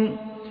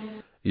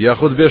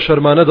یاخود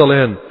بێشەرمانە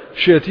دەڵێن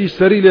شێتی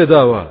سەری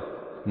لێداوە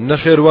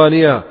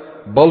نەخێوانیە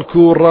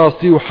بەڵکو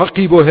ڕاستی و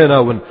حەقی بۆ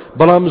هێناون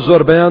بەڵام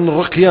زۆربەیان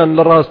ڕقیان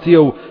لە ڕاستیە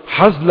و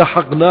حەز لە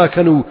حەق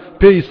ناکەن و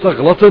پێی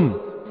سەغڵەتن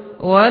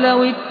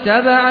ولو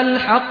اتبع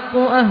الحق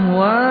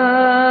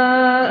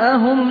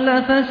أهواءهم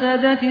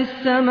لفسدت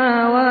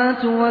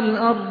السماوات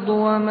والأرض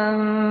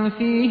ومن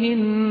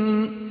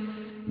فيهن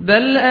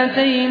بل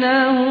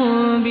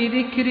أتيناهم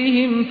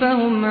بذكرهم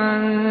فهم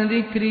عن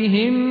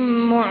ذكرهم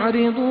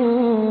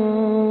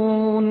معرضون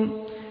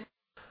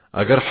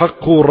ئەگەر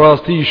حەق و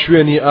ڕاستی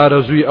شوێنی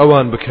ئارەزووی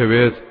ئەوان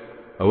بکەوێت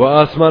ئەوە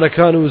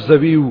ئاسمانەکان و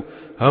زەوی و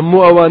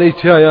هەموو ئەوانەی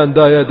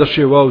تیایاندایە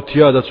دەشێوا و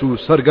تیا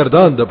دەچوو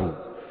سەرگەردان دەبوو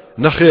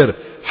نەخێر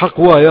حەق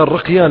وایە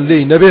ڕقیان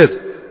لێی نەبێت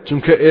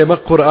چونکە ئێمە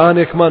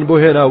قورئانێکمان بۆ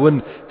هێناون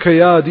کە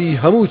یادی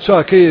هەموو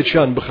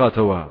چاکەیەکیان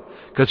بخاتەوە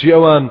کەچی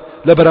ئەوان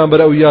لە بەرامبەر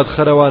ئەو یاد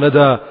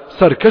خەرەوانەدا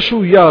سەرکەش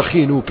و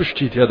یاخین و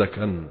پشتی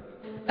تێدەکەن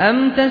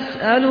أم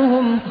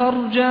تسألهم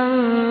خرجا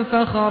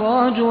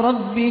فخراج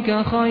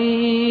ربك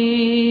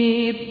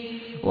خير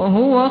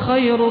وهو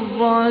خير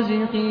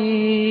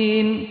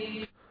الرازقين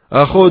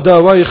ئاخۆ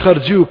داوای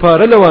خەرجی و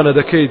پارە لەوانە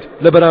دەکەیت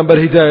لە بەرامبەر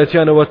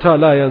هیدایەتیانەوە تا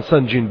لایەن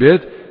سەنجین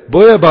بێت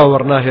بۆیە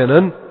باوەڕ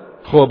ناهێنن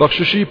خۆ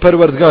بەخششی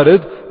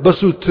پەروەردگارت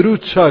بەسوودتر و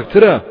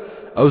چاکترە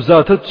ئەو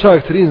زاتت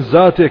چاکترین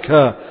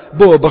زاتێکە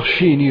بۆ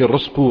بەخشینی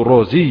ڕزق و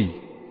ڕۆزی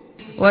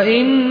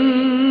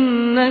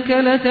وإنك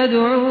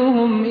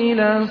لتدعوهم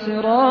إلى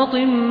صراط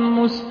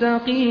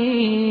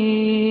مستقيم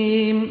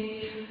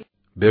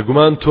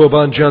بێگومان تۆ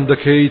بانجیان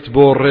دەکەیت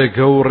بۆ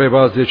ڕێگە و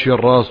ڕێبازێکی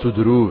ڕاست و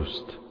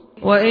دروست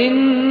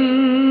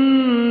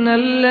وإن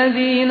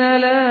الذين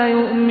لا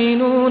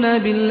يؤمنون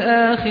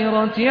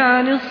بالآخرة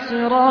عن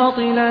الصراط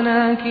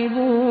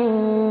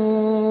لناكبون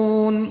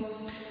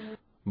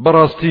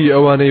بەڕاستی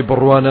ئەوانەی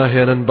بڕوانە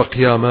هێنن بە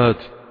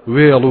قیامەت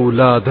وێڵ و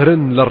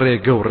لادرن لە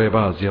ڕێگە و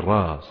ڕێبازی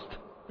ڕاست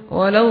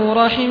ولو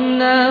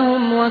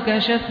رحمناهم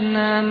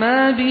وكشفنا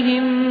ما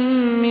بهم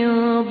من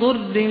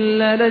ضر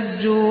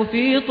للجوا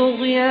في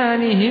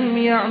طغيانهم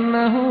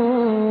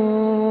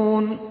يعمهون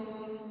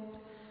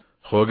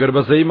خۆگەر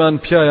بەزەیمان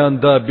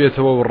پیایاندا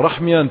بێتەوە و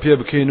ڕەحمیان پێ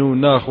بکەین و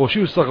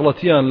ناخۆشی و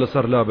سەغڵەتیان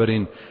لەسەر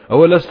لابەرین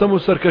ئەوە لەستەم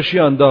و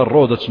سەرکەشیاندا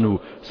ڕۆدەچن و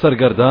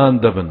سەرگەردان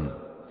دەبن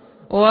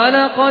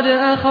ولقد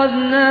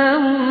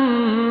أخذناهم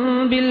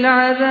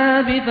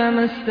بالعذاب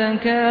فما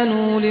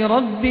استكانوا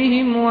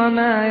لربهم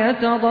وما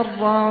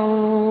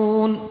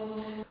يتضرعون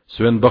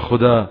سوێن بە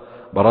خوددا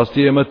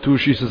بەڕاستی ئێمە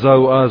تووشی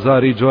سزا و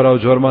ئازاری جۆرا و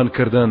جۆرمان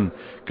کردن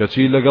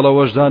کەچی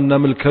لەگەڵەوەشدان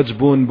نەملکەج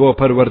بوون بۆ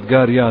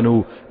پەروەردگاریان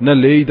و نە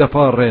لێی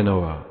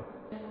دەپاڕێنەوە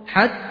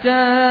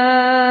حتى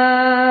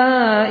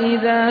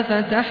إذا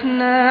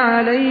فتحنا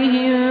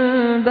عليهم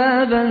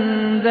بابا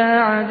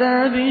ذا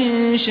عذاب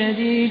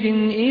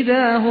شديد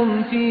إذا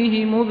هم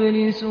فيه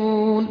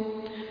مبلسون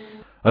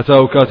هەتا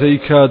ئەو کاتەی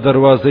کە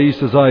دەواازەی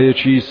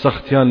سزایەکی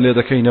سەختیان لێ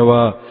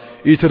دەکەینەوە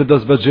ئیتر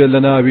دەست بەجێ لە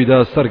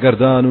ناویدا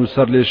سەرگەردان و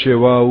سەر لێ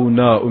شێوا و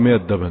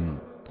نائومێد دەبن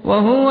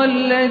وهو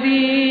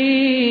الذي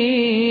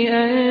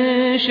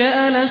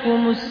أنشأ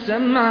لكم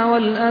السمع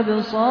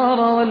والأبصار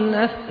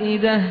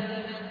والأفئدة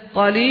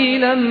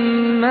قليلا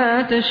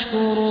ما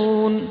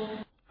تشكرون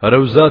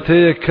هەرەو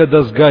زاتەیە کە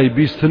دەستگای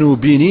بیستن و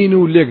بینین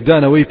و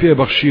لێکدانەوەی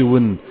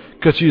پێبەخشیون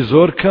کەچی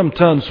زۆر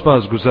کەمتان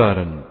سوپاس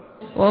گوزارن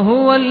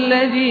وهو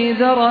الذي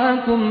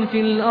ذرأكم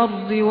في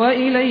الأرض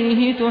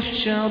وإليه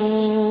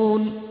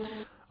تحشرون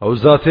ئەو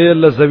زاتەیە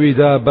لە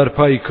زەویدا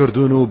بەرپای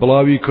کردوون و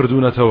بڵاوی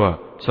کردوونەتەوە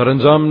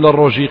سەرنجام لە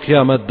ڕۆژی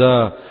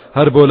قیامەتدا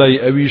هەر بۆ لای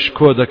ئەویش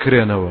کۆ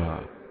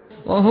دەکرێنەوە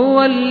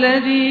وهو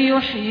الذي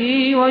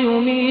يحيي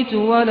ويميت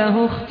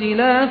وله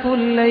اختلاف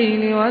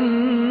الليل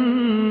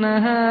والنهار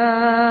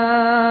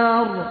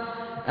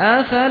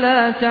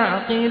أفلا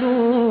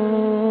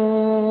تعقلون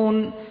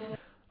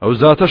ئەو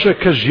زاتەشە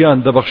کە ژیان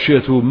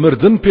دەبەخشێت و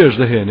مردن پێش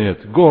دەهێنێت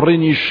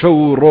گۆڕینی شەو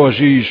و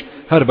ڕۆژیش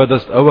هەر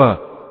بەدەست ئەوە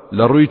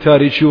لە ڕووی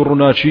تاریکی و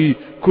ڕووناچی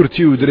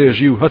کورتی و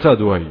درێژی و هەتا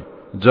دوای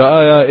جا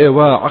ئایا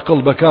ئێوە عەقڵ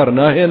بەکار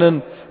ناهێنن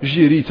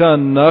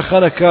ژیریتان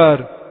ناخەنە کار.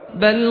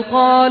 بل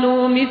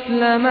قالوا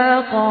مثل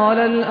ما قال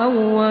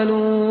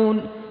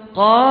الأولون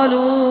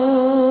قالوا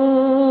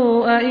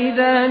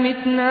أئذا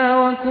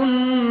متنا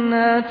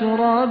وكنا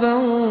ترابا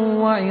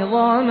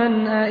وعظاما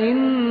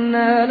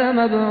أئنا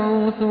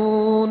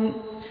لمبعوثون.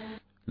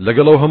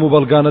 لەگەڵەو هەموو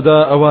بەڵگانەدا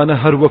ئەوانە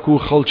هەروەکو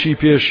خەڵکی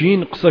پێشین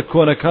قسە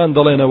کۆنەکان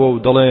دەڵێنەوە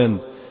و دەڵێن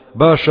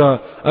باشە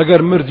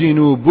ئەگەر مردین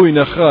و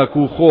بووینە خاک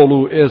و خۆڵ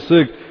و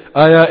ئێسک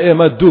ئایا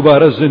ئێمە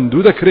دووبارە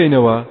زیندوو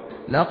دەکرێنەوە؟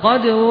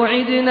 لقد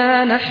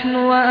وعدنا نحن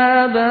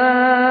وآباؤنا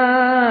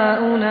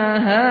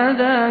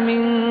هذا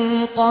من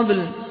قبل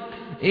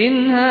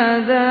إن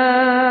هذا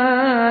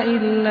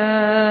إلا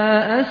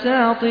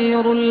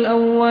أساطير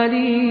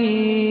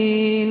الأولين.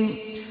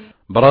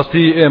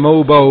 بەڕاستی ئێمە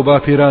و باو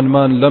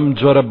باپیرانمان لەم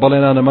جۆرە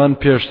بەڵێنانەمان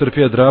پێشتر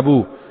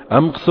پێدرابوو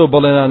ئەم قسە و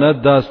بەڵێنانە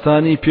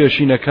داستانی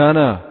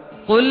پێشینەکانە.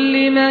 قل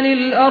لمن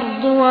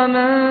الأرض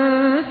ومن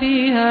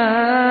فيها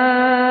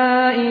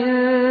إن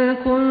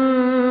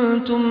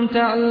كنتم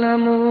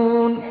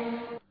تعلمون.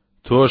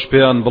 تۆش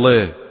پێیان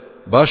بڵێ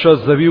باشە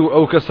زەوی و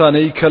ئەو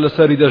کەسانەی کە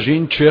لەسەری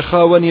دەژین چێ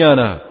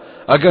خاوەنیانە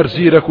ئەگەر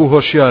زیرەک و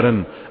هۆشیارن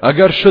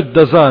ئەگەر شت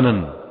دەزانن.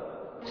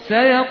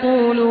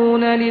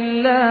 سيقولون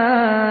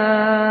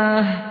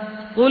لله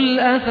قل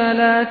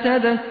أفلا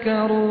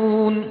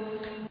تذكرون.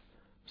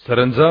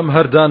 سەرنجام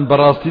هەردان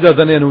بەڕاستیدا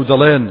دەنێن و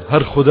دەڵێن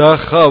هەر خوددا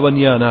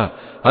خاوەنیانە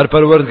هەر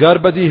پەروەردگار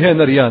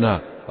بەدیهێنەریانە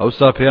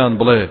ئەوسا پێیان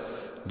بڵێ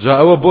جا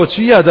ئەوە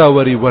بۆچی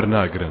یاداوەری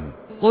وەرناگرن؟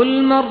 قل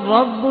من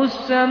رب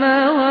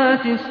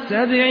السماوات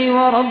السبع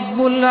ورب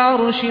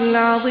العرش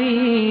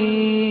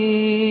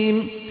العظيم.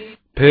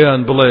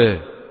 پێیان بڵێ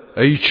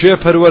ئەی چێ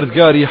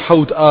پەروەردگاری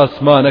حەوت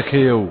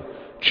ئاسمانەکەیە و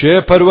چێ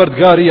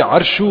پەروەردگاری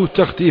عەرش و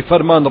تەختی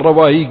فەرمان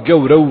ڕەوایی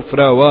گەورە و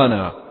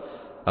فراوانە؟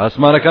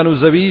 ئاسمانەکان و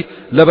زەوی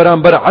لە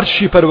بەرامبەر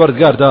عەرشی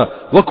پەروەردگاردا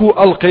وەکو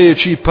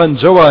ئەڵقەیەکی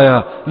پەنجەوایە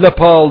لە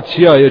پاڵ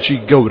چیایەکی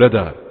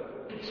گەورەدا.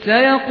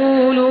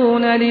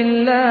 سيقولون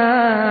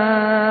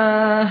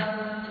لله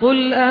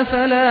قل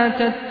أفلا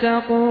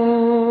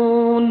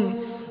تتقون.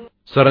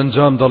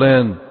 سەرنجام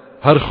دەڵێن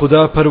هەر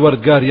خوددا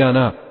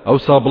پەروەردگاریانە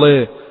ئەوسا بڵێ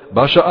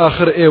باشە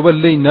ئاخر ئێوە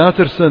لێی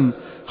ناترسن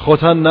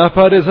خۆتان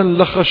ناپارێزن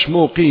لە خەشم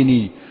و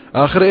قینی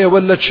ئاخر ئێوە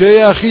لە چێ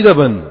یاخی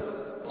دەبن؟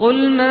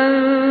 قل من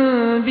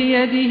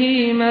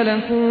بيده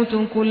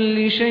ملكوت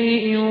كل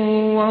شيء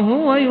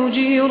وهو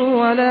يجير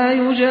ولا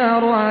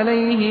يجار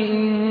عليه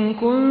إن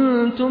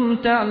كنتم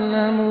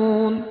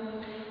تعلمون.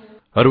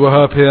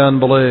 هەروەها پێیان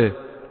بڵێ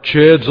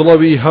چێ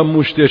جڵەوی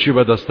هەموو شتێکی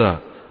بەدەستە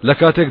لە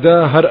کاتێکدا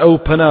هەر ئەو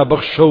پەنا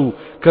بەخشە و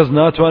کەس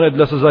ناتوانێت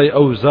لە سزای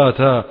ئەو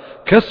زاتە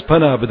کەس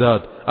پەنا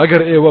بدات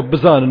ئەگەر ئێوە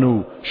بزانن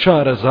و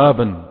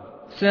شارەزابن.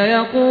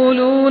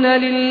 سيقولون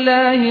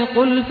لله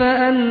قل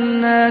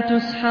فأنا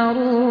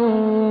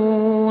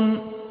تسحرون.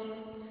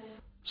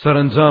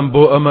 سەرنجام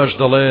بۆ ئەمەش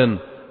دەڵێن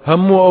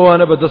هەموو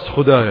ئەوانە بەدەست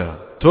خوددایە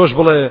تۆش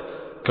بڵێ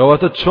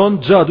کەواتە چۆن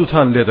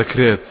جادوتان لێ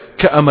دەکرێت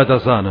کە ئەمە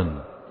دەزانن؟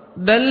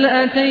 بل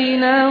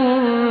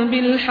أتيناهم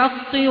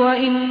بالحق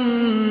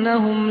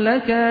وإنهم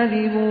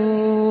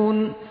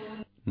لكاذبون.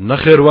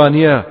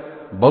 نەخێوانیە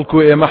بەڵکو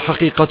ئێمە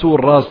حەقیقەت و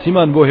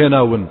ڕاستیمان بۆ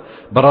هێناون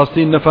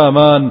بەڕاستی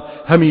نەفامان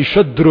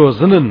هەمیشە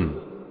درۆزنن.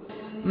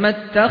 ما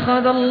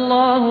اتخذ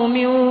الله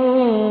من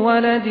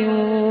ولد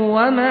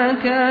وما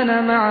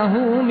كان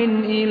معه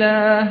من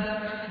إله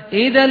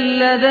إذا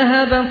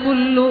لذهب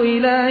كل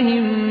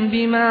إله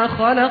بما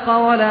خلق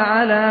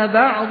ولعلى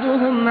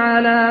بعضهم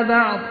على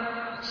بعض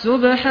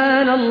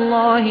سبحان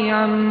الله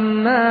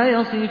عما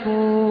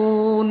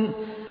يصفون.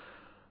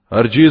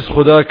 هەرگیز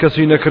خوددا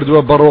کەسی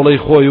نەکردووە بەڕۆڵەی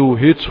خۆی و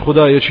هیچ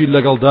خودایەکی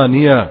لەگەڵدا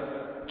نییە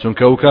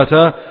چونکە ئەو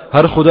کاتە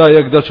هەر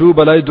خودایەک دەچوو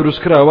بەلای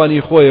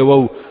دروستکراوانی خۆیەوە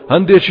و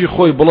هەندێکی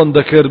خۆی بڵند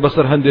دەکرد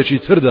بەسەر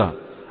هەندێکی تردا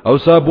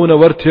ئەوسا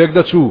بوونەوەر تێک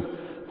دەچوو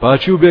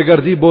پاچی و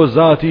بێگەردی بۆ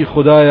زاتی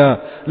خوددایە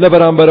لە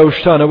بەرامبەر ئەو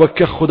شتانەوە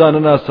کە خوددا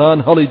نەناسان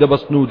هەڵی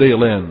دەبەستن و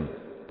دەیڵێن.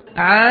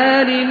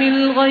 عالم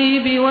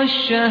الغيب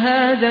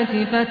والشهادة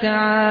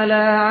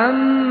فتعالى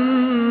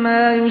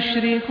عما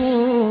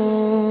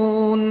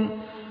يشركون.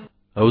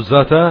 ئەو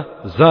زاتە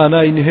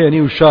زانای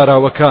نهێنی و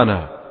شاراوەکانە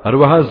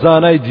هەروەها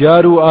زانای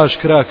دیار و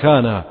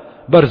ئاشکراکانە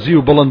بەرزی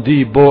و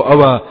بڵندی بۆ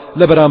ئەوە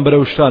لە بەرامبەر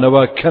ئەو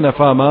شتانەوە کە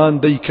نەفامان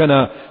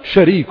دەیکەنە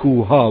شەریک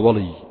و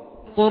هاوڵی.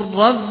 قل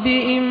رب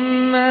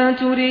إما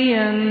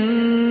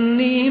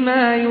تريني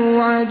ما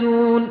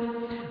يوعدون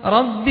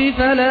رب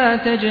فلا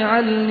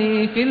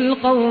تجعلني في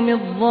القوم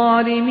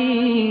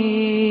الظالمين.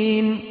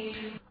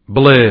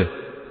 بڵێ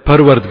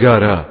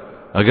پەروەردگارە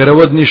ئەگەر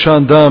ئەوەت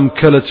نیشاندام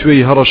کە لە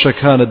توێی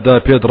هەڕەشەکانتدا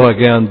پێت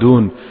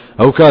ڕاگەیاندون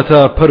ئەو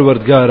کاتە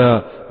پەروەردگارە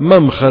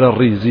مەمخەرە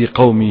ڕیزی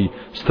قەومی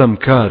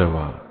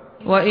ستەمکارەوە.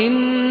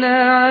 وإنا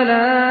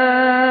على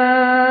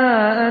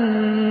أن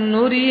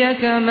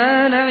نريك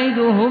ما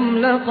نعدهم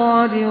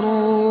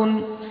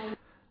لقادرون.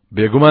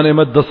 بێگومان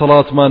ئێمە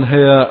دەسەڵاتمان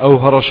هەیە ئەو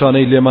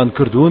هەڕەشانەی لێمان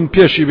کردوون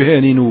پێشی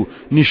بهێنین و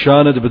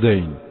نیشانت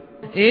بدەین.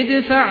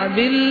 ادفع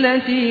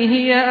بالتي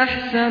هي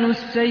أحسن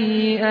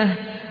السيئة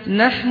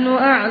نحن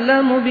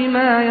أعلم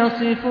بما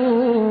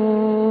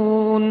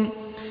يصفون.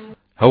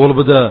 هەوڵ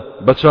بدە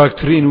بە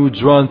چاکترین و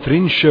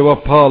جوانترین شێوە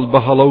پاڵ بە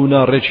هەڵە و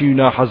ناڕێکی و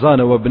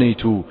ناحەزانەوە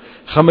بنیت و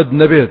خەمت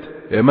نەبێت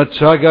ئێمە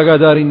چاک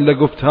ئاگادارین لە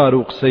گفتار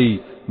و قسەی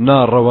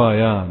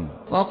ناڕەوایان.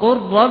 وقل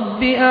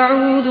رب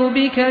أعوذ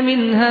بك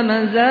من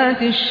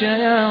همزات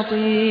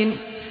الشياطين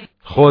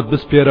خۆت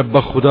بسپێرە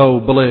بە خودا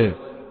و بڵێ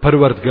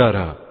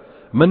پەروەردگارە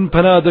من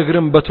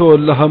پەنادەگرم بە تۆ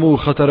لە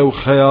هەموو خەتەرە و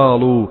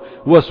خەیاڵ و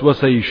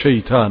وەسوەسەی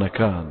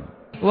شەیتانەکان.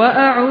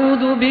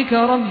 وأعوذ بك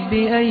رب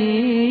أن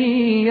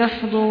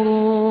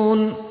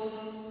يحضرون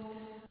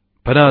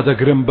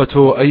پەنادەگرم بە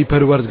تۆ ئەی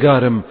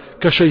پەروەردگارم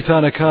کە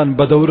شەیتانەکان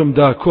بە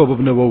دەورمدا کۆ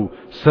ببنەوە و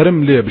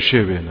سرم لێ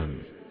بشێوێنن.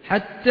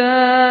 حتى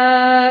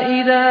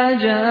إذا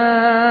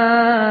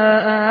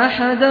جاء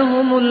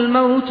أحدهم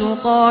الموت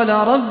قال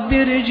رب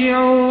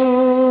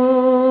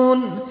ارجعون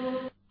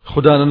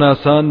خدا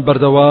ناسان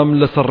بەردەوام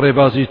لەسەر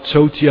ڕێبازی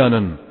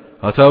چەوتیانن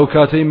هەتا و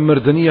کاتەی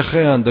مردنیە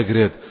خەیان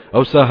دەگرێت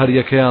ئەوسا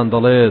هەریەکەیان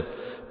دەڵێت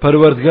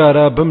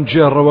پەروەردگارە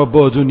بمجێڕەوە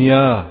بۆ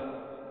دنیا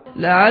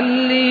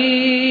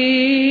لعلي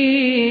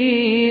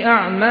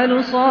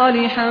أعمل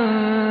صالحا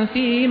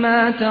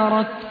فيما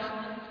تركت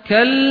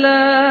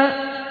كلا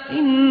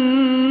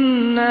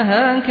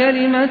إنها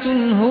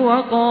كلمة هو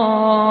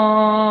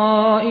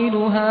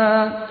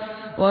قائلها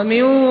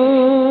ومن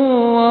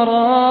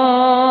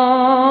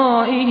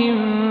ورائهم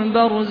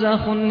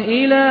برزخ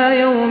إلى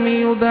يوم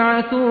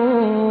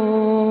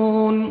يبعثون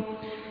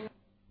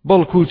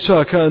بەڵکو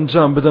چاکە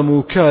ئەنجام بدەم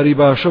و کاری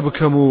باشە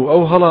بکەم و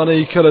ئەو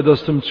هەڵانەی کە لە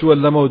دەستم چووە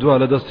لەمە دوا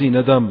لە دەستی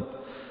نەدەم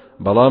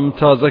بەڵام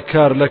تازە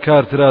کار لە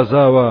کار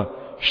ترازاوە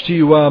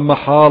شتی وا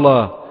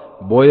مەحاڵە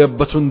بۆیە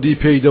بەتوندی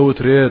پێی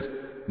دەوترێت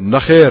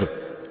نەخێر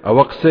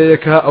ئەوە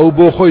قسەیەکە ئەو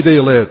بۆ خۆی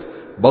دەیڵێت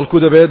بەڵکو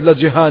دەبێت لە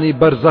جیهانی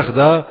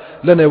بەرزەخدا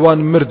لە نێوان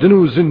مردن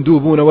و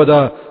زیندوو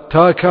بوونەوەدا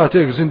تا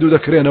کاتێک زیندوو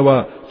دەکرێنەوە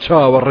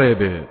چاوەڕێ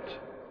بێت.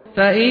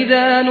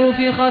 فإذا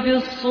نفخ في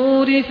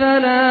الصور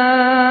فلا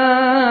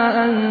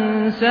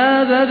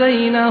أنساب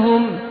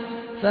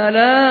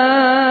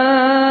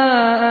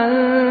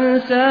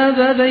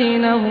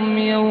بينهم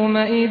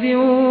يومئذ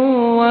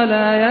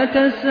ولا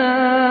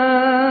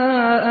يتساءلون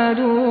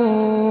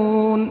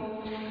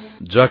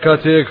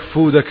جاکاتێک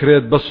فو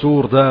دەکرێت بە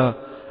سووردا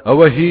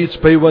ئەوە هیچ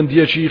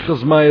پەیوەندیەکی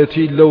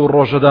خزمایەتی لەو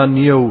ڕۆژەدا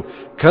نییە و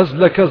کەس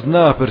لە کەس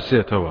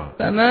ناپرسێتەوە.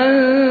 فمن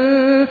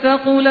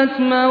ثقلت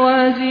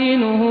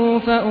موازينه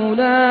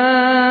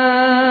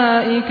فأولئك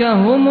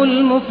هم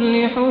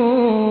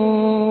المفلحون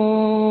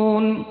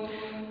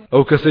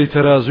ئەو کەسەی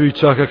تەرازووی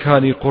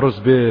چاکەکانی قڕس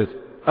بێت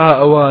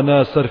ئەوانە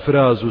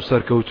سەرفراز و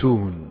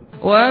سەرکەوتون.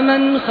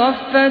 ومن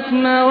خفت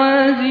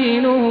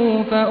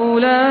موازينه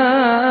فأولئك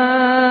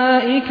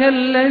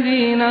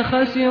الذين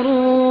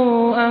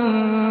خسروا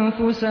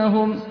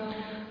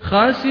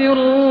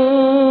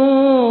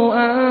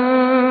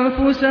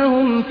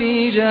أنفسهم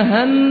في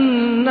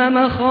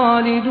جهنم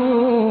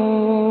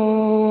خالدون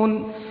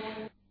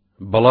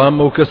بەڵام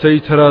ئەو کەسەی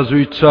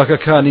تەرازووی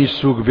چاکەکانی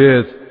سووک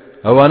بێت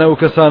ئەوانە ئەو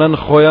کەسانن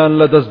خۆیان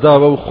لە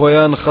دەستداوە و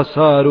خۆیان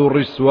خەسار و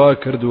ڕیسوا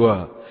کردووە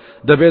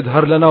دەبێت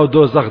هەر لەناو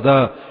دۆزەخدا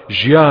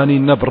ژیانی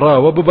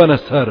نەبراوە ببەنە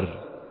سەر.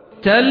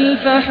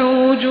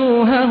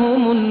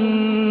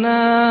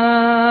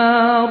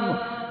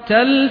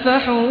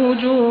 تلفح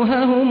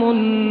وجوههم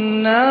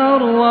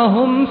النار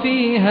وهم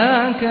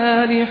فيها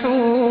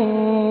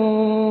كالحون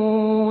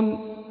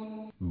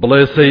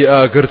بڵێ سەی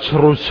ئاگر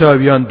چڕ و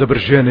چاویان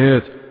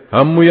دەبرژێنێت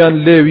هەمویان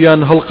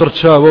لێویان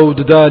هەڵقرچاوە و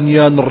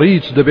ددانیان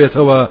ڕیچ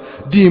دەبێتەوە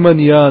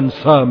دیمەنیان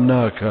سام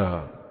ناکە.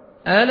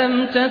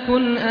 ألم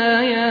تكن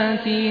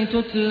آياتي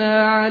تتلى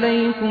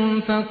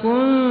عليكم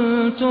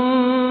فكنتم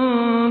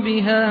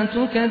بها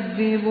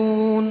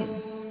تكذبون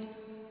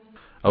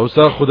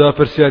ئەوسا خدا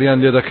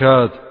پرسیاریان لێ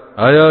دەکات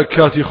ئایا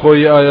کاتی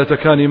خۆی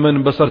ئاەتەکانی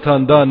من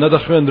بەسەرتاندا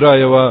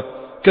نەدەخوێنرایەوە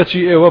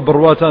کەچی ئێوە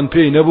بڕواتان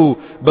پێی نەبوو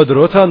بە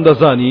درۆتان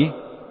دەزانی؟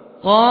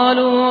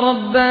 قالوا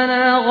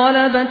ربنا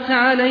غلبت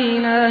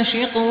علينا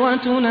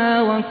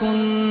شقوتنا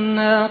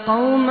وكنا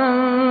قوما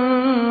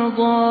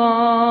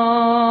ضالين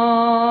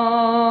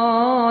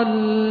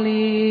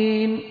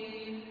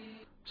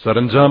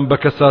سەرنجام بە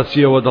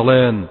کەساسیەوە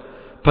دەڵێن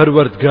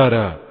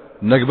پەروەردگارە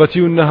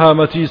نەکبەتی و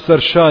نەهامەتی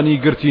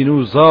سەرشانی گرتین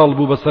و زاڵ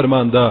بوو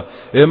بەسەرماندا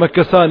ئێمە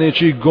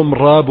کەسانێکی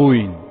گومڕا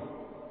بووین.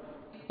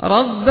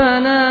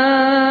 ربنا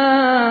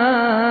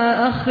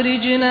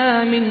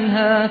أخرجنا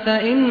منها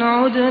فإن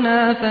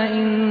عدنا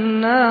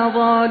فإنا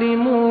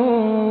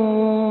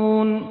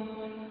ظالمون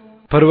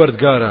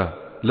پەروەردگارە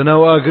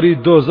لەناو ئاگری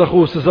دۆزەخ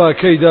و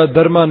سزاکەیدا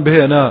دەرمان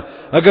بهێنە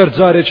ئەگەر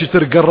جارێکی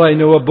تر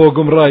گەڕاینەوە بۆ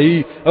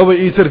گومڕایی ئەوە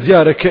ئیتر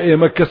دیارە کە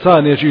ئێمە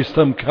کەسانێکی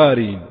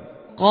ستەمکارین.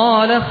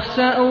 قال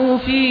اخسأوا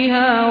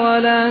فيها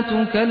ولا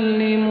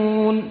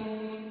تكلمون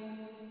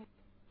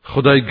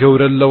خدای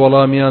گەورە لە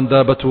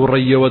وەڵامیاندا بە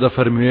تووڕەیەوە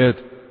دەفەرموێت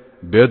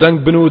بێدەنگ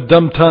بن و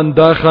دەمتان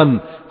داخەن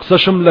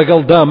قسەشم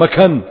لەگەڵدا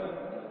مەکەن.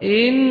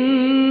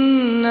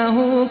 إنه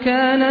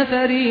كان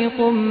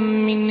فريق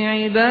من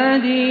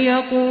عبادي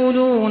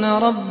يقولون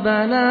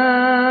ربنا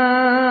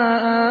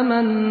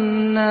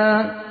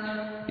آمنا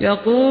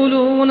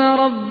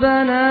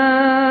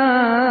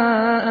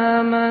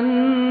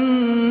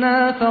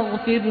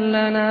فاغفر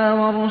لنا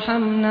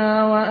وارحمنا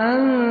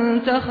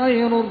وأنت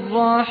خير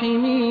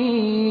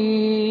الراحمين.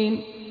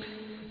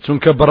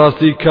 چونکە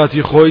بەڕاستی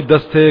کاتی خۆی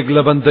دەستێک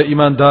لە بەندە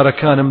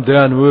ئیماندارەکانم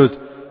دەیانوت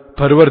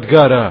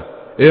پەروەردگارە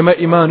ئێمە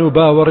ئیمان و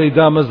باوەڕی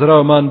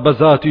دامەزراومان بە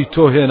زاتی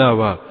تۆ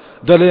هێناوە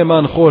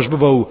دەلێمان خۆش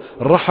ببە و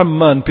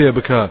ڕەحممان پێ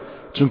بکە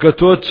چونکە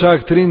تۆ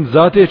چاکترین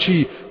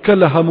زاتێکی کە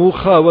لە هەموو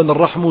خاوەن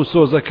ڕەحم و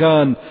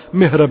سۆزەکان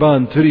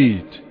میهرەبان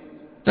تریت.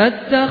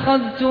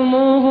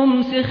 فاتخذتموهم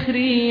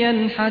سخريا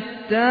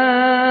حتى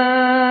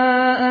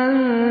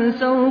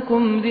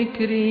أنسوكم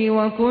ذكري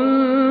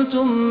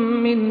وكنتم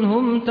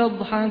منهم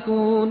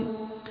تضحكون.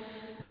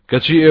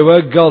 کەچی ئێوە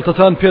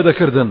گاڵتەتان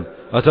پێدەکردن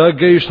هەتا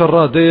گەیشتە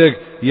ڕادەیەک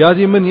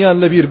یادی منیان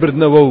لەبیر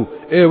بردنەوە و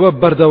ئێوە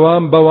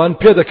بەردەوام بەوان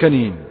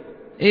پێدەکەنین.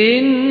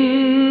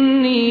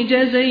 إني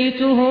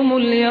جزيتهم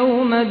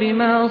اليوم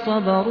بما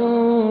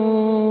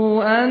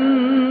صبروا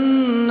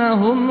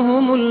أنهم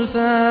هم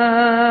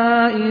الفائزون.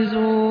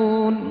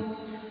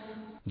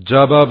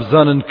 جابا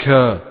بزانن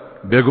کە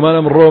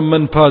بێگومانم ڕۆم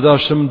من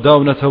پاداشم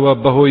داونەتەوە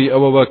بەهۆی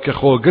ئەوەوە کە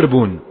خۆگر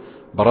بوون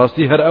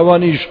بەڕاستی هەر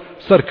ئەوانیش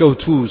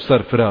سەرکەوتوو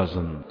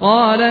سەرفرازن.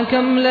 قال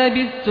كم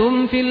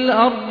لبثتم في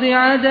الأرض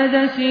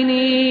عدد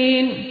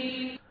سنين.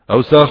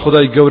 ئەوسا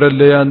خدای گەورە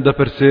لێیان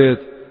دەپرسێت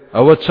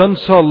ئەوە چەند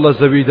ساڵ لە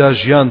زەویدا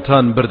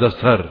ژیانتان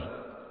بردەسەر؟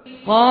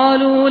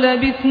 قالوا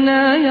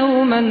لبثنا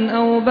يوما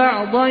أو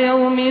بعض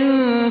يوم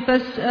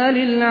فاسأل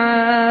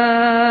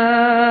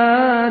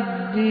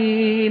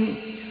العادين.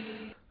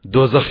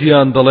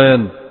 دۆزەخیان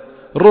دەڵێن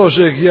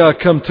ڕۆژێک یا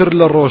کەمتر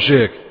لە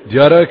ڕۆژێک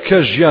دیارە کە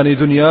ژیانی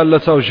دنیا لە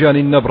چاو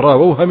ژیانی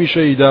نەبراوە و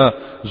هەمیشەیدا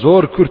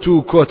زۆر کورت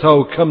و کۆتا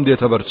و کەم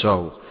دێتە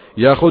بەرچاو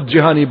یاخود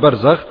جیهانی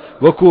بەرزەخ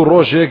وەکو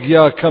ڕۆژێک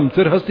یا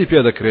کەمتر هەستی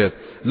پێدەکرێت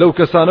لەو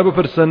کەسانە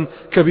بپرسن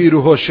کە بیر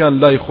و هۆشیان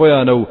لای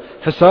خۆیانە و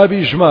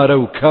حسابی ژمارە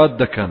و کات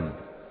دەکەن.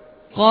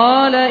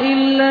 قال إن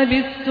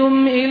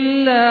لبثتم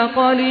إلا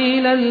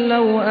قليلا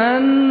لو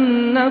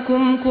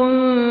أنكم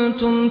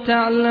كنتم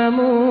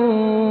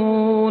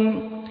تعلمون.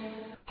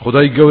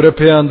 خدای گەورە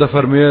پێیان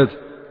دەفەرمێت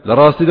لە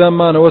ڕاستیدا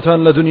مانەوەتان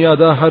لە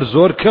دنیادا هەر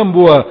زۆر کەم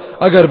بووە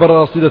ئەگەر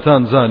بەڕاستی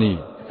دەتان زانی.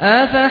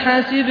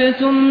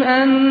 أفحسبتم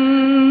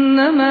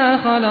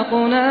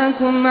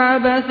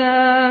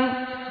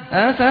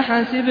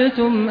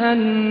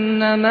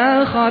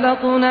أنما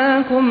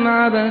خلقناكم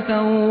عبثا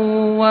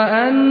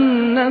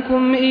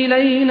وأنكم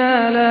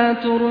إلينا لا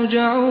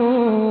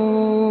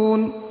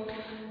ترجعون.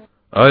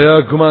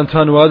 ئایا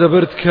گومانتان وا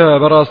دەبرد کە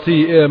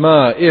بەڕاستی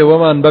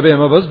ئێوەمان بەبێ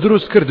مەبەست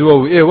دروست کردووە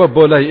و ئێوە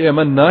بۆ لای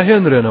ئێمە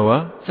ناهێنرێنەوە؟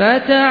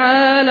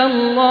 فتعالى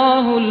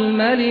الله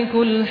الملك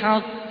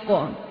الحق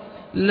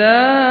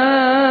لا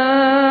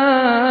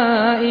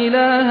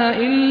إله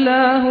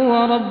إلا هو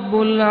رب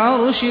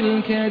العرش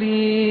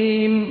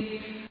الكريم.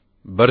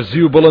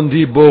 برزي و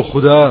بلندي بو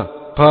خدا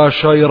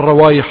پاشای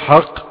ڕەوای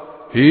حەق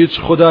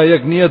هیچ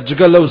خدایەک نییە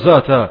جگە لەو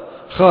زاتە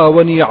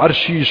خاوەنی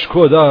عەرشیش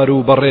کۆدار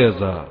و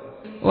بەڕێزە.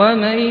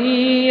 ومن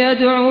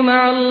يدع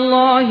مع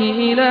الله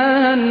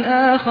إلها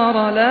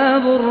آخر لا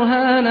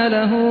برهان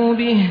له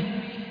به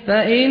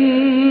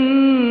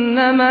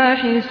فإنما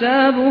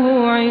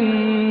حسابه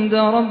عند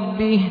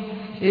ربه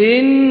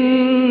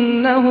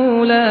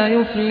إنه لا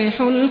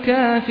يفلح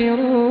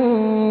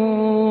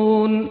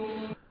الكافرون.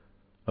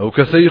 ئەو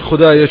کەسەی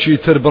خدایەکی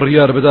تر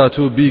بڕیار بدات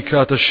و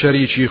بیکاتە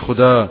شەریکی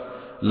خدا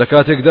لە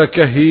کاتێکدا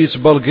کە هیچ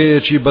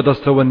بەڵگەیەکی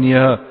بەدەستەوە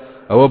نییە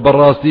ئەوە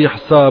بەڕاستی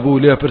حساب و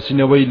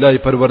لێپرسینەوەی لای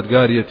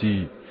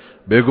پەروەردگارەتی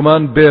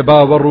بێگومان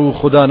بێباوەڕ و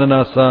خدا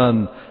نەناسان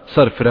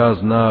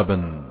سەرفراز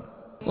نابن.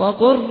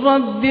 وقل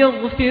رب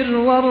اغفر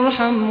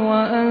وارحم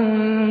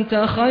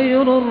وأنت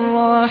خير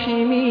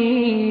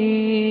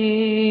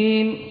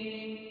الراحمين.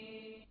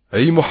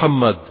 أي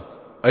محمد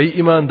أي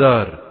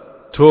إيماندار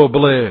تو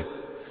بڵێ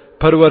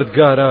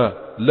پەروەردگارە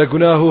لە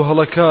گوناه و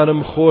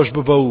هەڵەکانم خۆش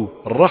ببە و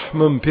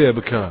ڕەحمم پێ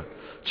بکە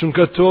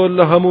چونکە تۆ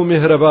لە هەموو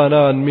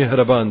میهرەبانان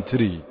میهرەبان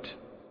تریت.